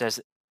chapter, he says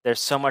there's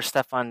so much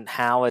stuff on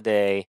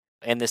Halliday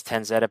in this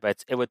 10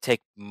 zettabytes, it would take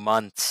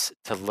months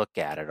to look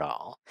at it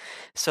all.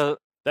 So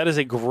that is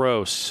a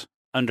gross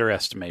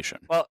underestimation.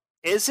 Well,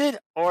 is it,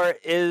 or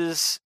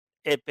is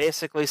it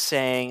basically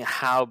saying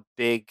how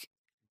big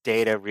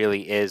data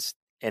really is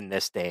in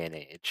this day and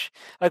age?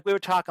 Like we were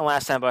talking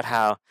last time about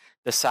how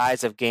the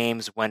size of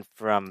games went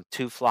from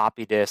 2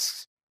 floppy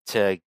disks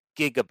to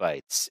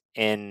gigabytes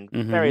in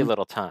very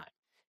little time.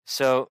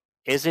 So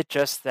is it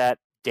just that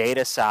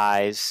data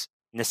size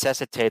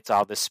necessitates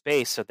all this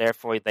space, so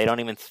therefore they don't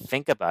even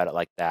think about it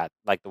like that,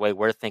 like the way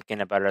we're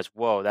thinking about it as,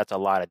 whoa, that's a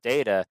lot of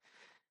data,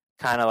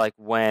 kind of like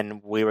when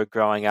we were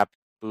growing up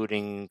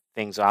booting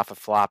things off of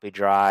floppy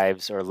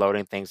drives or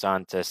loading things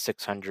onto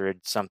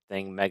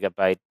 600-something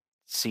megabyte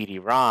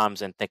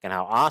CD-ROMs and thinking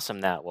how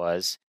awesome that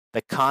was.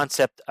 The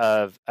concept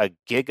of a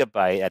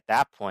gigabyte at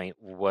that point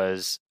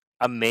was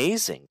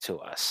amazing to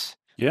us.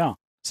 Yeah.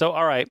 So,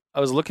 all right, I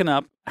was looking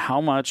up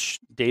how much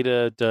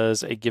data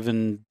does a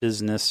given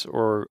business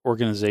or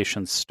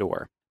organization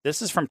store.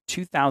 This is from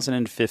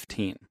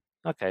 2015.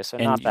 Okay, so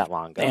not that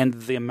long ago. And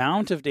the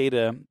amount of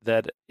data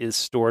that is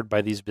stored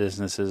by these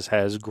businesses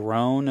has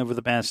grown over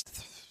the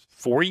past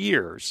 4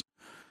 years.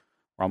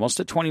 We're almost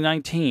at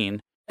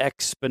 2019,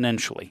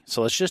 exponentially.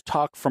 So let's just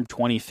talk from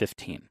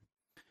 2015.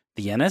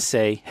 The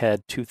NSA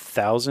had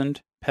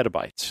 2,000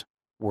 petabytes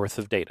worth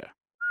of data.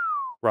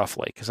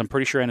 Roughly, because I'm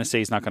pretty sure NSA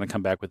is not going to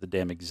come back with the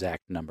damn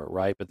exact number,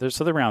 right? But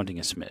they're rounding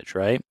a smidge,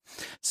 right?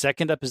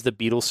 Second up is the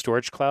Beatles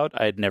storage cloud.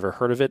 I had never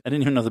heard of it. I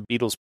didn't even know the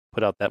Beatles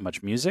put out that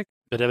much music,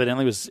 but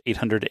evidently it was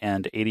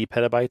 880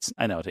 petabytes.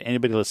 I know, to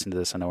anybody listening to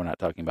this, I know we're not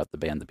talking about the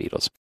band The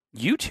Beatles.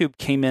 YouTube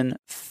came in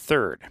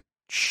third,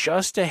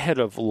 just ahead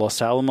of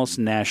Los Alamos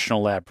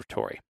National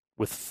Laboratory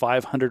with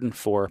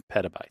 504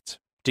 petabytes.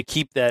 To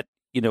keep that,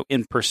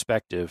 in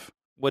perspective,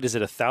 what is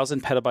it?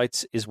 1,000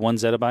 petabytes is 1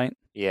 zettabyte?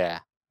 Yeah.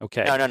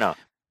 Okay. No.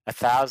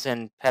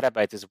 1,000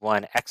 petabytes is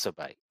 1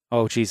 exabyte.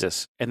 Oh,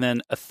 Jesus. And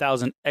then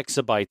 1,000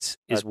 exabytes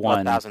is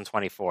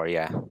 1,024,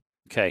 yeah.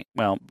 Okay,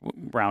 well,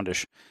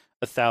 roundish.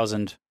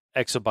 1,000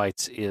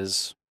 exabytes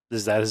is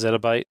that a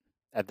zettabyte?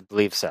 I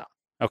believe so.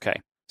 Okay,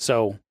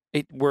 so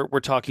we're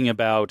talking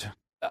about,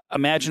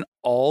 imagine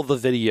all the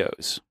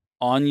videos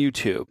on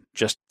YouTube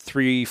just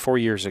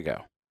 3-4 years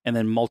ago, and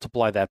then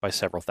multiply that by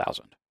several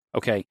thousand.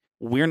 Okay,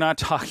 we're not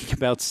talking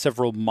about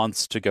several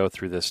months to go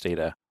through this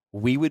data.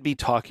 We would be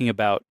talking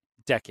about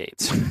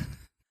decades.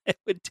 It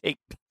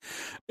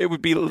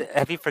would be.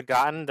 Have you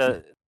forgotten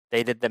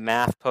they did the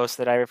math post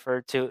that I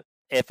referred to?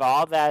 If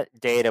all that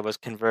data was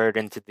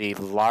converted into the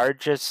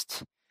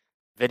largest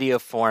video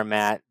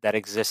format that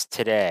exists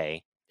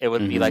today, it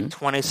would be like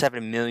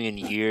 27 million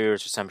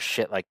years or some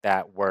shit like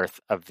that worth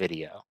of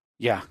video.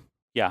 Yeah.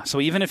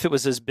 So even if it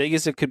was as big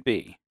as it could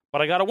be,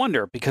 but I got to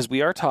wonder, because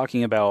we are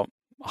talking about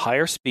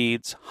higher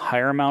speeds,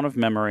 higher amount of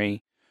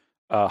memory,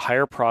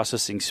 higher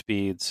processing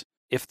speeds,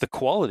 if the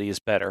quality is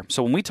better.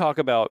 So when we talk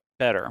about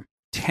better,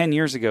 10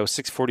 years ago,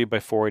 640 by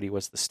 480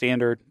 was the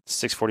standard.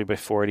 640 by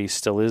 480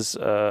 still is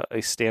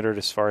a standard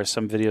as far as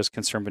some videos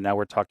concerned, but now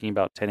we're talking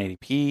about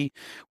 1080p.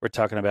 We're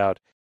talking about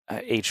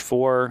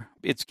H4.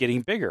 It's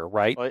getting bigger,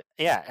 right? Well,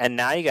 yeah, and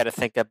now you got to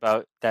think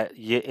about that.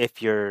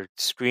 If you're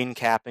screen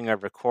capping or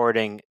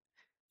recording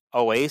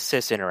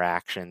Oasis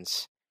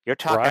interactions, you're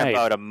talking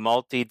about a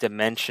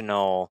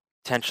multi-dimensional,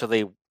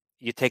 potentially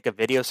you take a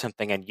video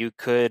something and you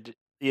could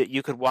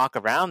walk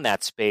around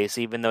that space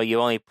even though you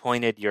only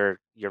pointed your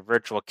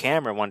virtual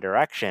camera one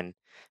direction,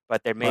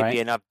 but there may be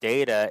enough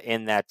data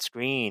in that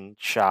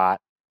screenshot,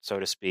 so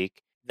to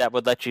speak, that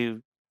would let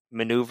you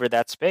maneuver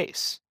that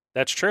space.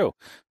 That's true.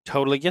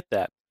 Totally get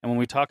that. And when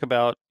we talk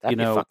about,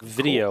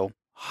 video,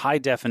 high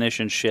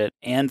definition shit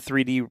and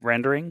 3D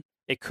rendering,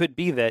 it could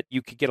be that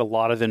you could get a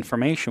lot of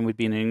information, would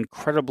be an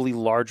incredibly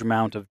large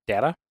amount of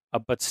data,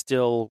 but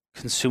still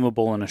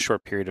consumable in a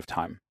short period of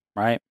time,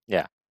 right?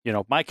 Yeah.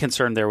 My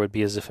concern there would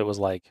be as if it was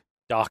like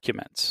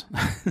documents.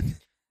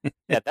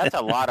 Yeah, that's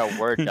a lot of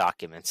Word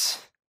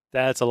documents.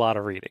 That's a lot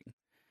of reading.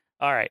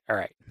 All right.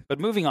 But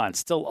moving on,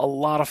 still a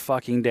lot of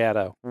fucking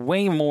data,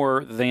 way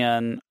more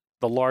than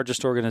the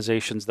largest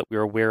organizations that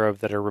we're aware of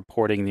that are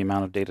reporting the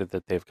amount of data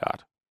that they've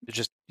got. It's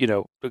just,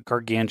 a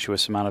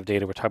gargantuous amount of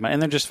data we're talking about.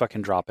 And they're just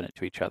fucking dropping it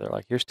to each other.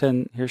 Like, here's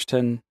 10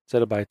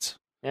 zettabytes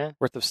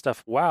worth of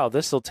stuff. Wow,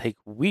 this will take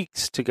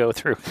weeks to go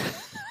through.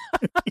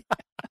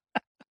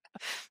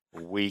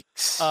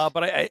 Weeks.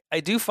 But I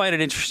do find it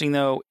interesting,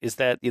 though, is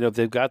that,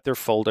 they've got their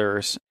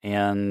folders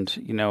and,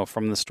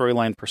 from the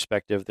storyline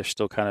perspective, they're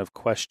still kind of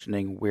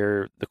questioning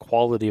where the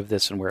quality of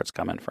this and where it's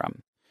coming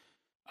from.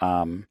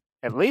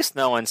 At least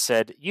no one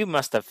said, you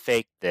must have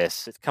faked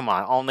this. Come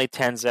on, only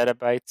 10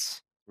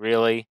 zettabytes?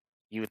 Really?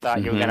 You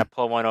thought you were going to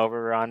pull one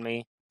over on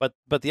me? But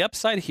the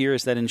upside here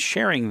is that in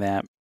sharing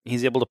that,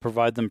 he's able to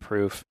provide them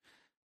proof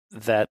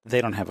that they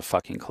don't have a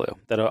fucking clue.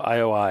 That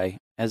IOI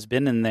has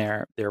been in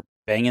there, they're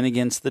banging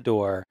against the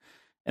door,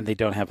 and they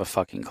don't have a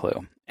fucking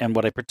clue. And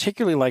what I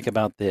particularly like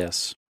about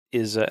this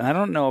is, and I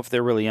don't know if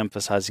they're really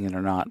emphasizing it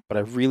or not, but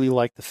I really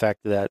like the fact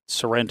that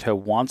Sorrento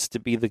wants to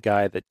be the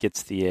guy that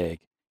gets the egg.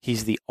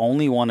 He's the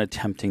only one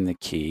attempting the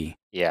key.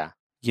 Yeah.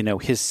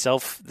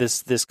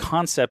 This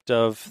concept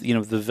of,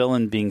 the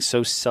villain being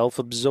so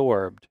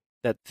self-absorbed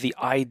that the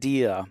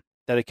idea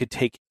that it could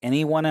take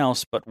anyone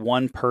else but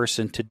one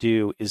person to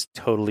do is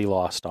totally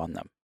lost on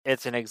them.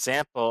 It's an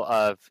example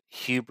of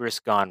hubris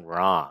gone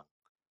wrong,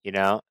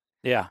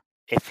 Yeah.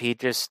 If he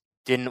just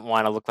didn't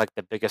want to look like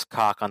the biggest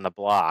cock on the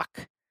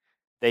block,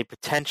 they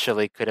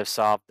potentially could have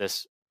solved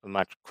this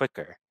much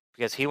quicker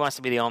because he wants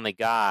to be the only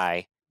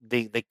guy.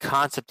 The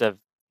concept of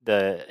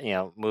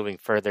the, moving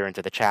further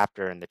into the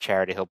chapter and the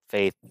charity, hope,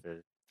 faith,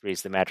 the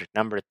three's the magic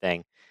number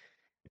thing,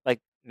 like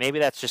maybe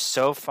that's just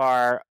so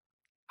far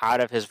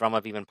out of his realm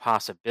of even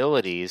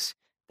possibilities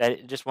that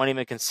it just won't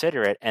even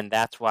consider it. And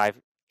that's why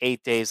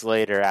 8 days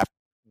later,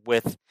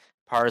 with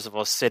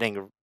Parzival sitting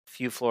a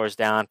few floors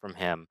down from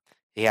him,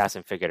 he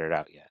hasn't figured it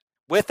out yet.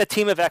 With a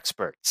team of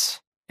experts.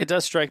 It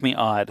does strike me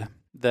odd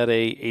that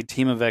a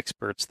team of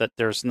experts, that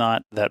there's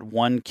not that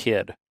one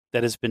kid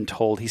that has been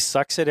told he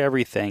sucks at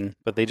everything,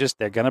 but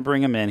they're going to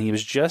bring him in. He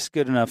was just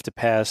good enough to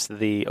pass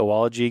the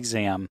oology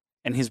exam,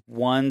 and his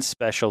one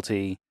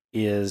specialty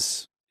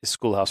is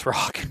Schoolhouse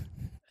Rock.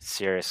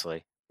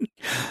 Seriously.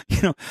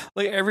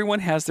 Like everyone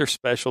has their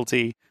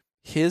specialty.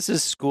 His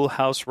is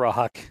Schoolhouse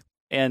Rock,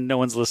 and no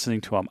one's listening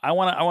to him. I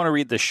want to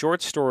read the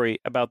short story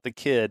about the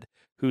kid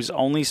whose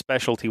only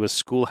specialty was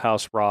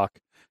Schoolhouse Rock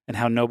and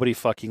how nobody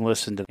fucking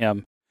listened to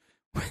him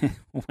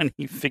when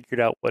he figured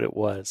out what it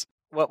was.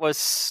 What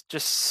was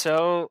just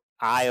so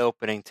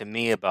eye-opening to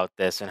me about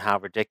this and how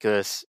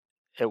ridiculous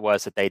it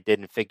was that they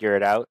didn't figure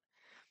it out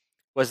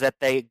was that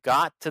they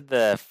got to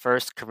the 1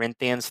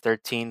 Corinthians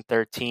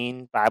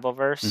 13:13 Bible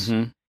verse,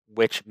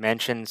 which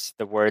mentions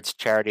the words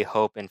charity,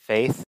 hope, and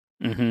faith.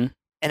 Mm-hmm.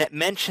 And it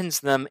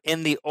mentions them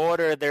in the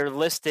order they're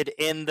listed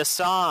in the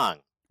song.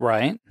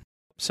 Right.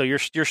 So you're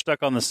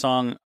stuck on the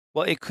song.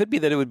 Well, it could be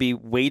that it would be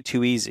way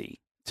too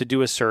easy to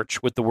do a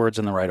search with the words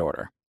in the right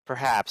order.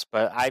 Perhaps,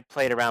 but I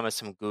played around with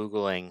some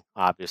Googling,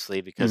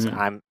 obviously, because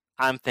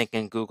I'm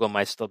thinking Google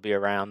might still be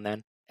around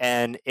then.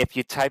 And if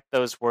you type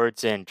those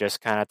words in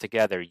just kind of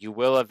together, you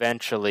will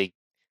eventually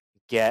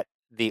get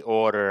the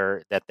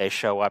order that they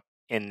show up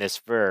in this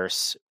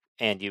verse,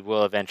 and you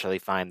will eventually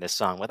find this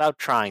song without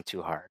trying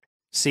too hard.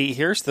 See,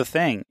 here's the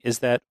thing, is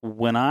that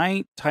when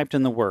I typed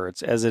in the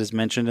words, as it is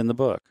mentioned in the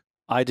book,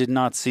 I did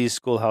not see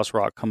Schoolhouse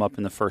Rock come up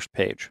in the first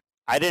page.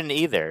 I didn't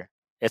either.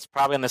 It's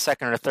probably on the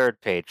second or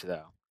third page,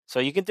 though. So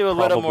you can do a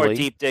little more Probably.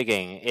 deep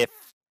digging if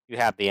you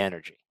have the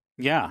energy.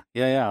 Yeah.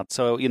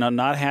 So,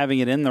 not having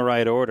it in the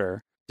right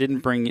order didn't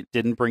bring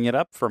it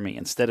up for me.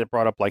 Instead, it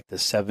brought up like the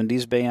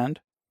 70s band.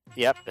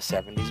 Yep, the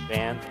 70s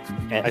band.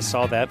 I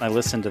saw that and I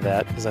listened to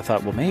that because I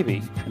thought, well,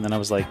 maybe. And then I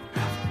was like,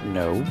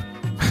 no.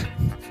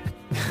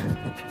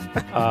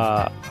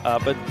 But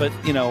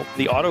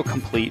the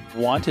autocomplete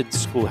wanted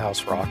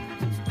Schoolhouse Rock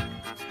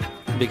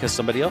because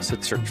somebody else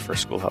had searched for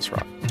Schoolhouse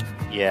Rock.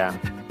 Yeah,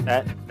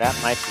 that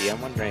might be.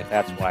 I'm wondering if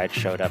that's why it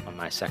showed up on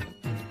my second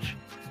page.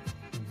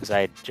 Because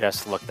I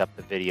just looked up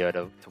the video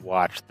to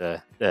watch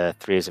the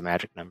 3 is a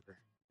magic number.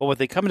 Well, what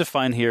they come to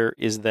find here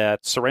is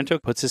that Sorrento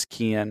puts his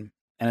key in,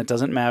 and it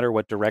doesn't matter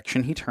what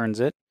direction he turns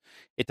it.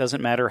 It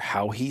doesn't matter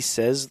how he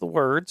says the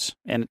words,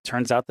 and it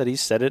turns out that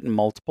he's said it in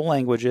multiple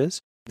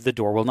languages. The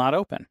door will not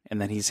open.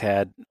 And then he's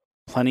had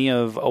plenty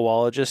of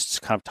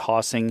oologists kind of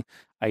tossing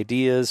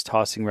ideas,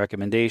 tossing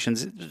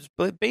recommendations,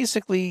 but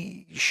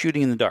basically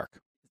shooting in the dark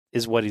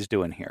is what he's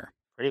doing here.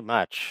 Pretty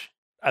much.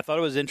 I thought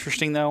it was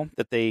interesting, though,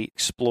 that they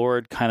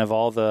explored kind of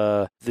all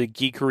the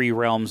geekery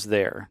realms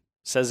there.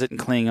 Says it in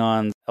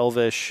Klingon,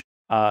 Elvish,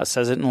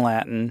 says it in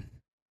Latin.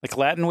 Like,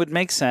 Latin would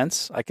make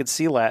sense. I could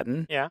see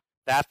Latin. Yeah.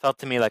 That felt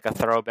to me like a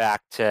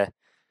throwback to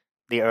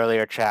the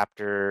earlier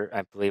chapter,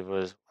 I believe it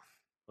was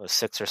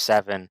 6 or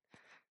 7,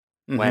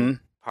 when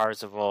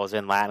Parzival is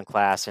in Latin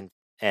class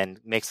and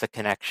makes the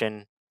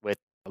connection with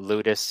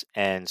Ludus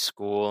and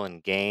school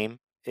and game.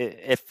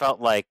 It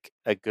felt like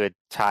a good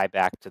tie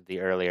back to the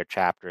earlier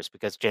chapters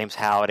because James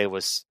Halliday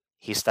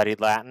he studied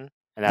Latin,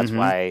 and that's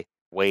why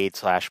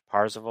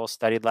Wade/Parzival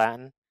studied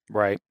Latin.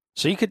 Right.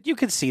 So you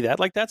could see that.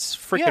 Like, that's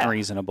freaking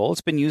reasonable.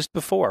 It's been used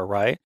before,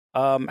 right?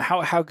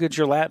 How good's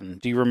your Latin?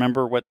 Do you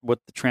remember what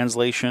the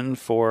translation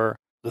for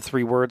the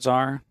 3 words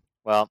are?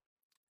 Well,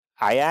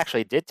 I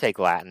actually did take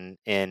Latin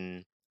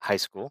in high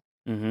school.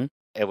 Mm-hmm.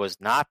 It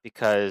was not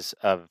because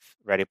of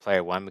Ready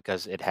Player One,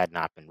 because it had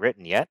not been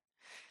written yet.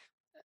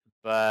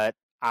 But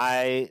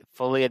I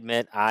fully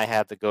admit I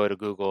had to go to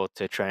Google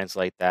to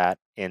translate that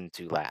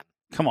into Latin.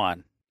 Come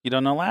on. You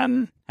don't know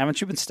Latin?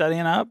 Haven't you been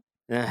studying up?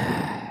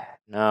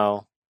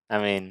 No. I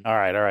mean... All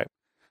right.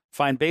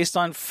 Fine. Based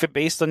on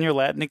your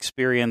Latin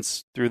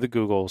experience through the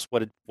Googles,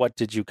 what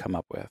did you come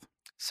up with?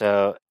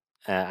 So,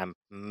 I'm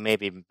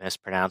maybe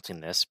mispronouncing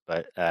this,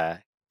 but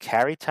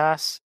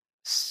Caritas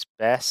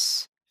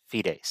Spes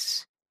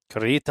Fides.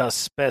 Caritas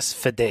Spes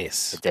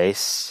Fides.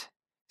 Fides.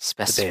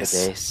 Spes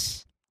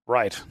Fides.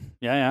 Right.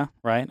 Yeah.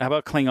 Right. How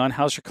about Klingon?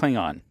 How's your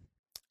Klingon?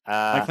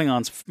 My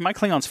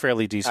Klingon's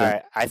fairly decent. All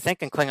right. I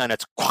think in Klingon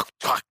it's...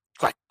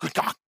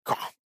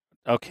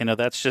 Okay, no,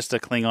 that's just a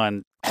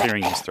Klingon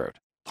clearing his throat.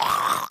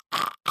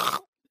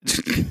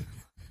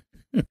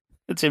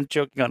 It's him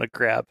choking on a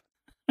crab.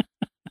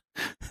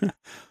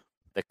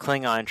 The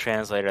Klingon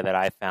translator that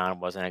I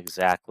found wasn't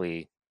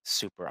exactly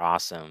super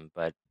awesome,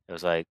 but it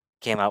was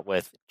came out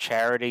with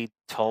Charity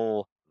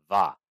Tol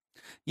Va.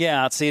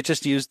 Yeah, see, it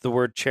just used the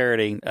word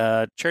charity.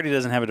 Charity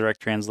doesn't have a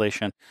direct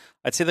translation.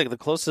 I'd say that the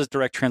closest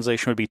direct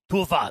translation would be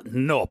Tuva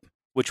Nob,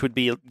 which would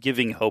be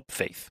giving hope,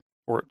 faith,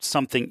 or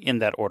something in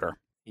that order.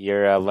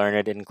 You're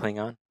learned in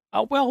Klingon?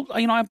 Well,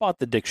 I bought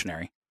the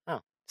dictionary.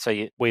 Oh,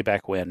 so way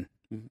back when,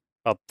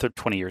 about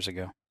 20 years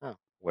ago. Oh,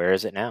 where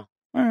is it now?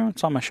 Well,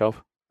 it's on my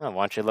shelf. Oh,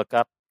 why don't you look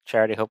up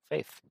charity, hope,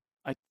 faith?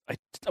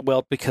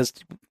 Well, because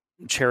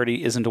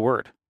charity isn't a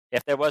word.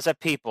 If there was a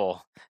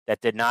people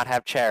that did not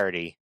have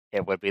charity,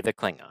 it would be the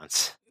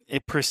Klingons.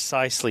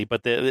 Precisely,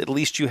 but at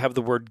least you have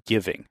the word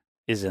giving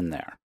is in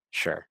there.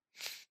 Sure.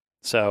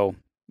 So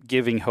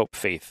giving, hope,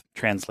 faith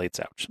translates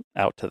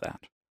out to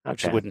that.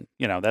 Which wouldn't,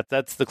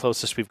 that's the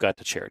closest we've got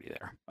to charity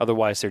there.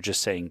 Otherwise, they're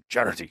just saying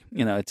charity.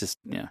 It just,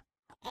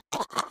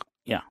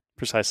 yeah,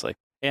 precisely.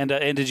 And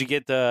did you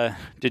get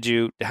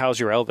how's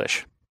your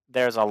Elvish?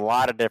 There's a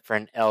lot of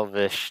different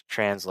Elvish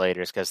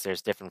translators because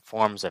there's different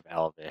forms of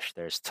Elvish.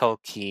 There's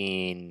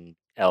Tolkien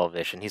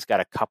Elvish, and he's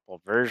got a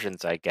couple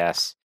versions, I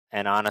guess.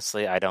 And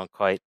honestly, I don't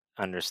quite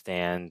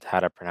understand how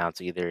to pronounce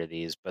either of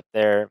these, but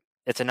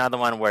it's another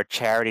one where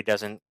charity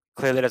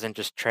clearly doesn't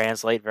just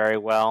translate very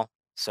well.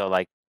 So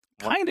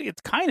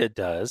it kind of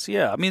does.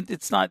 Yeah. I mean,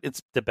 it's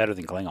better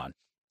than Klingon.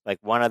 Like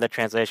one of the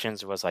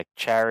translations was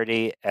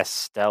Charity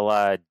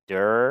Estella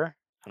Dur.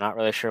 I'm not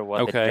really sure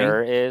what the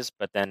Dur is,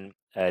 but then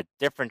a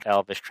different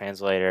Elvish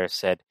translator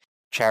said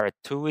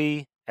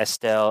Charitui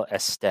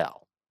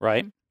Estelle.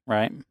 Right.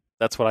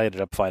 That's what I ended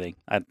up finding.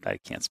 I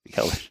can't speak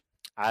Elvish.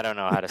 I don't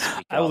know how to speak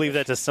Elvish. I will leave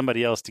that to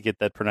somebody else to get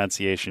that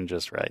pronunciation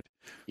just right.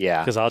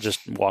 Yeah. Because I'll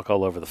just walk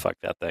all over the fuck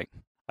that thing.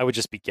 I would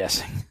just be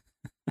guessing.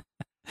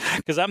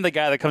 Because I'm the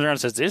guy that comes around and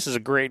says, "This is a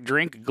great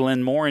drink,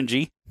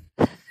 Glenmorangie."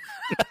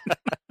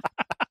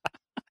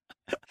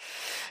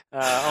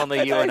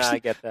 Only you and I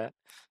get that.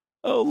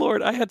 Oh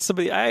Lord, I had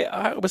somebody.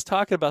 I was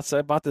talking about. So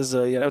I bought this.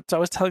 I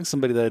was telling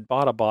somebody that I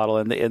bought a bottle,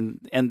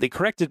 and they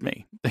corrected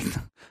me.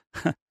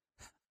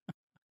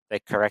 They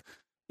correct.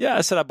 Yeah,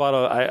 I said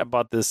I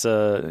bought this.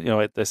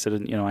 I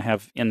said I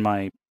have in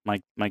my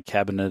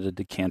cabinet a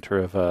decanter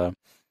of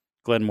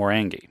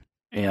Glenmorangie,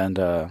 and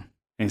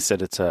he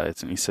said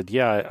he said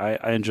yeah,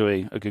 I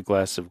enjoy a good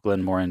glass of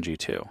Glenmorangie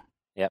too.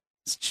 Yep.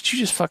 Did you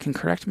just fucking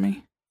correct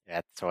me?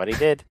 That's what he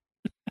did.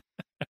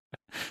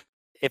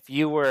 If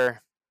you were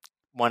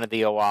one of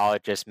the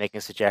oologists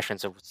making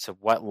suggestions of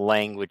what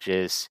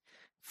languages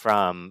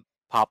from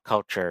pop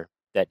culture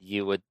that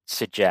you would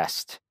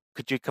suggest,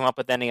 could you come up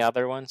with any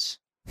other ones?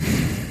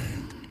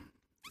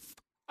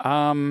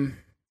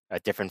 A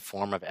different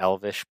form of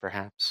Elvish,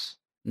 perhaps?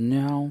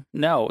 No.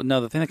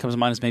 The thing that comes to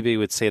mind is maybe you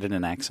would say it in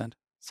an accent.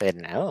 Say it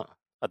in well,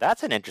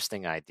 that's an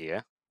interesting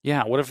idea.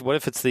 Yeah. What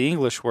if it's the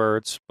English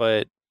words,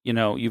 but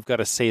you've got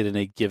to say it in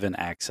a given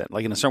accent,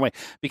 like in a certain way?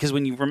 Because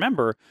when you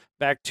remember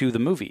back to the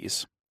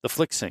movies, the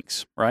flick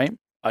syncs, right?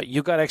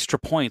 You got extra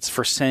points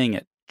for saying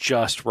it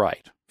just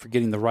right, for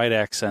getting the right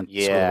accent,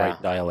 sort of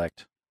right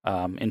dialect,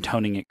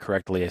 intoning it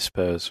correctly, I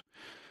suppose.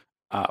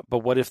 But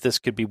what if this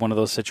could be one of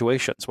those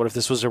situations? What if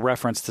this was a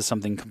reference to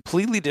something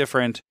completely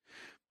different,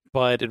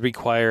 but it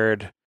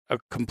required a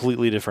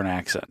completely different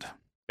accent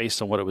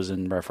based on what it was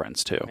in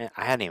reference to? Man,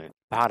 I hadn't even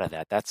thought of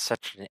that. That's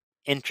such an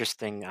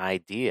interesting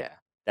idea.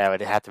 That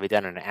would have to be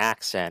done in an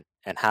accent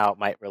and how it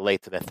might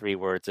relate to the 3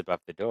 words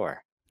above the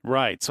door.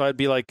 Right. So I'd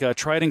be like,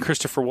 try it in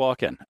Christopher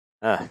Walken.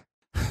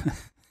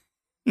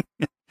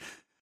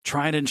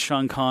 Try it in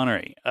Sean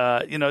Connery.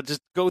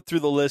 Just go through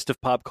the list of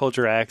pop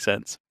culture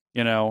accents,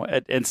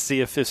 and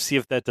see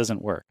if that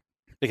doesn't work.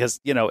 Because,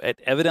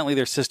 evidently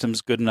their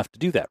system's good enough to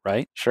do that,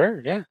 right?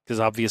 Sure, yeah. Because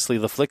obviously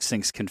the flick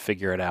syncs can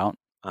figure it out.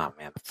 Oh,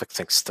 man, the flick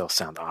syncs still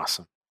sound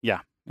awesome.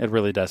 Yeah, it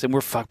really does. And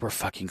we're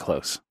fucking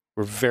close.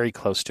 We're very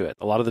close to it.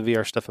 A lot of the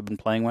VR stuff I've been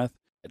playing with,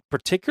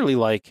 particularly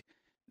like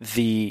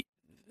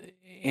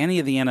any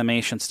of the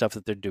animation stuff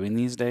that they're doing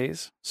these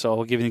days. So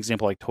I'll give you an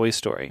example like Toy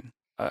Story.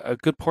 A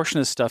good portion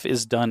of this stuff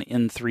is done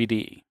in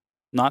 3D.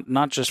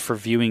 Not just for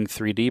viewing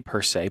 3D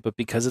per se, but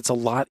because it's a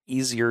lot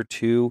easier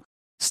to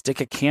stick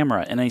a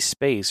camera in a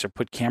space or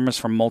put cameras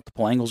from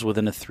multiple angles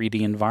within a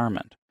 3D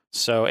environment.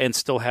 So, and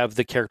still have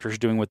the characters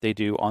doing what they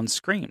do on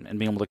screen and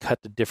being able to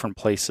cut to different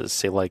places,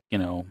 say like,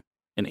 in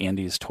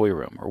Andy's toy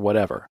room or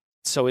whatever.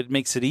 So it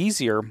makes it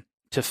easier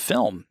to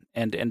film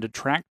and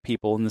attract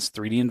people in this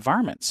 3D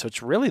environment. So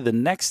it's really the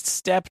next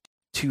step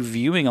to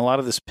viewing a lot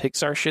of this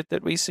Pixar shit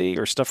that we see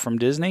or stuff from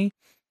Disney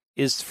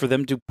is for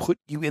them to put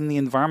you in the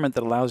environment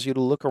that allows you to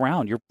look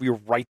around. You're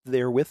right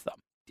there with them.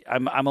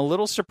 I'm a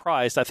little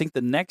surprised. I think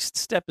the next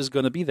step is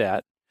going to be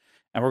that,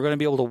 and we're going to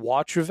be able to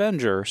watch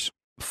Avengers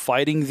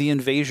fighting the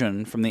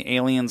invasion from the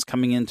aliens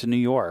coming into New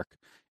York,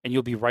 and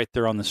you'll be right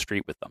there on the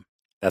street with them.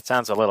 That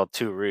sounds a little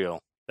too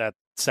real. That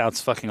sounds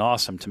fucking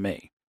awesome to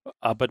me,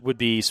 but would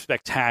be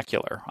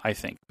spectacular, I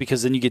think,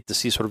 because then you get to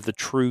see sort of the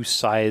true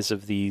size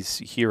of these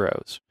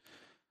heroes,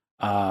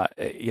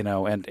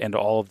 and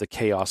all of the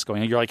chaos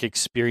going on. You're like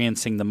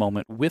experiencing the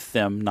moment with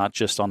them, not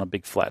just on a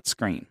big flat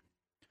screen.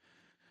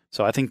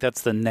 So I think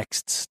that's the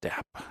next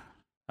step,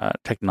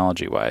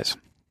 technology-wise.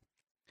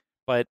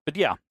 But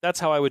yeah, that's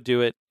how I would do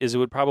it. It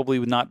would probably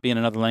not be in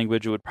another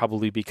language. It would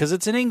probably be because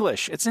it's in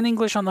English. It's in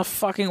English on the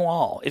fucking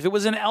wall. If it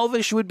was in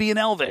Elvish, it would be in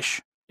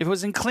Elvish. If it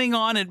was in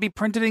Klingon, it'd be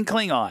printed in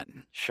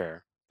Klingon.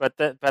 Sure, but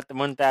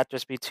wouldn't that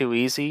just be too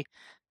easy?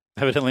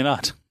 Evidently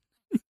not.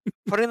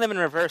 Putting them in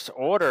reverse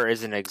order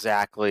isn't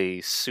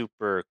exactly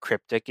super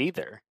cryptic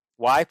either.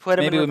 Why put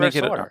them in reverse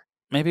order?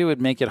 Maybe it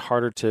would make it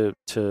harder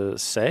to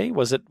say.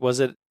 Was it?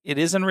 It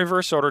is in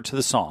reverse order to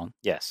the song.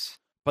 Yes.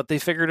 But they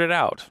figured it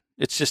out.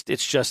 It's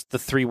just the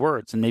 3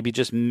 words, and maybe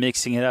just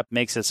mixing it up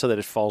makes it so that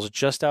it falls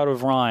just out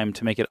of rhyme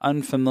to make it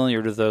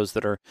unfamiliar to those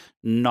that are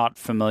not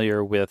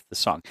familiar with the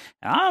song.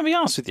 And I'll be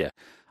honest with you,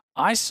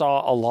 I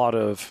saw a lot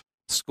of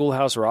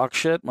Schoolhouse Rock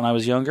shit when I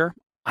was younger.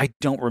 I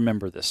don't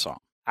remember this song.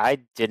 I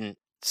didn't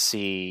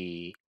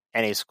see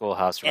any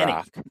Schoolhouse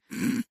Rock.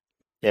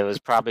 It was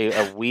probably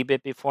a wee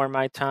bit before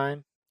my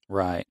time.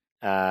 Right.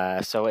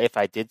 So if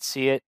I did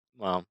see it,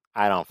 well,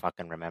 I don't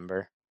fucking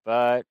remember.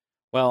 But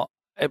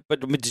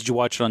did you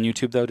watch it on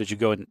YouTube though? Did you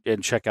go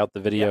and check out the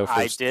video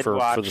for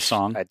the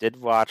song? I did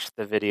watch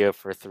the video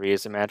for 3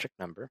 is a Magic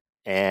Number,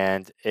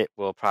 and it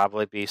will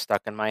probably be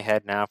stuck in my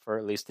head now for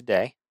at least a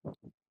day.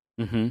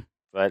 Mm-hmm.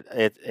 But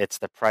it's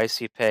the price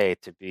you pay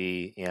to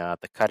be at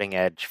the cutting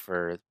edge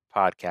for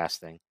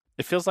podcasting.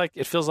 It feels like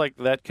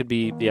that could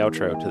be the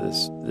outro to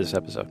this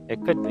episode.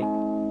 It could be.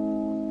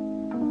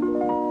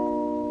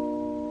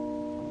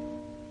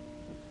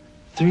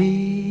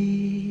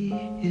 3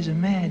 is a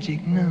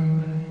magic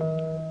number.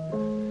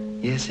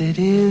 Yes, it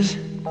is.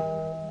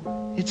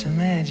 It's a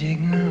magic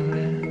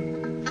number.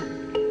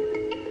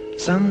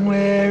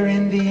 Somewhere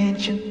in the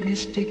ancient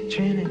mystic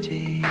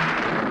trinity,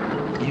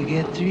 you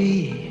get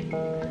 3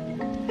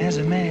 as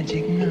a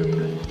magic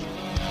number.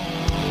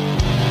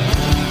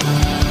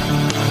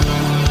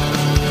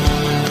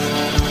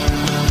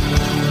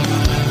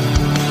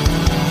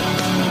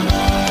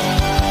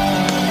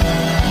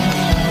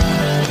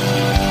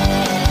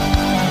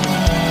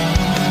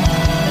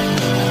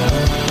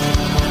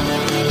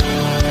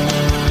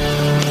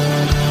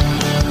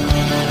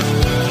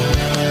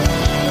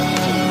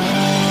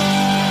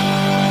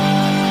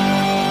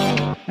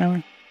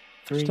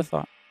 3 a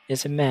thought.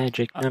 is a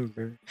magic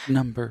number.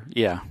 Number.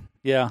 Yeah.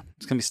 Yeah.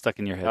 It's going to be stuck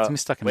in your head. It's going to be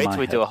stuck in Wait my till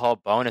we head. do a whole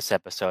bonus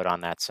episode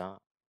on that song.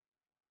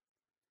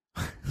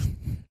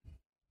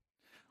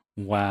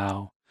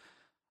 Wow.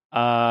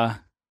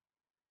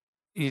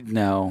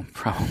 No,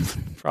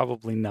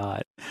 probably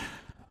not.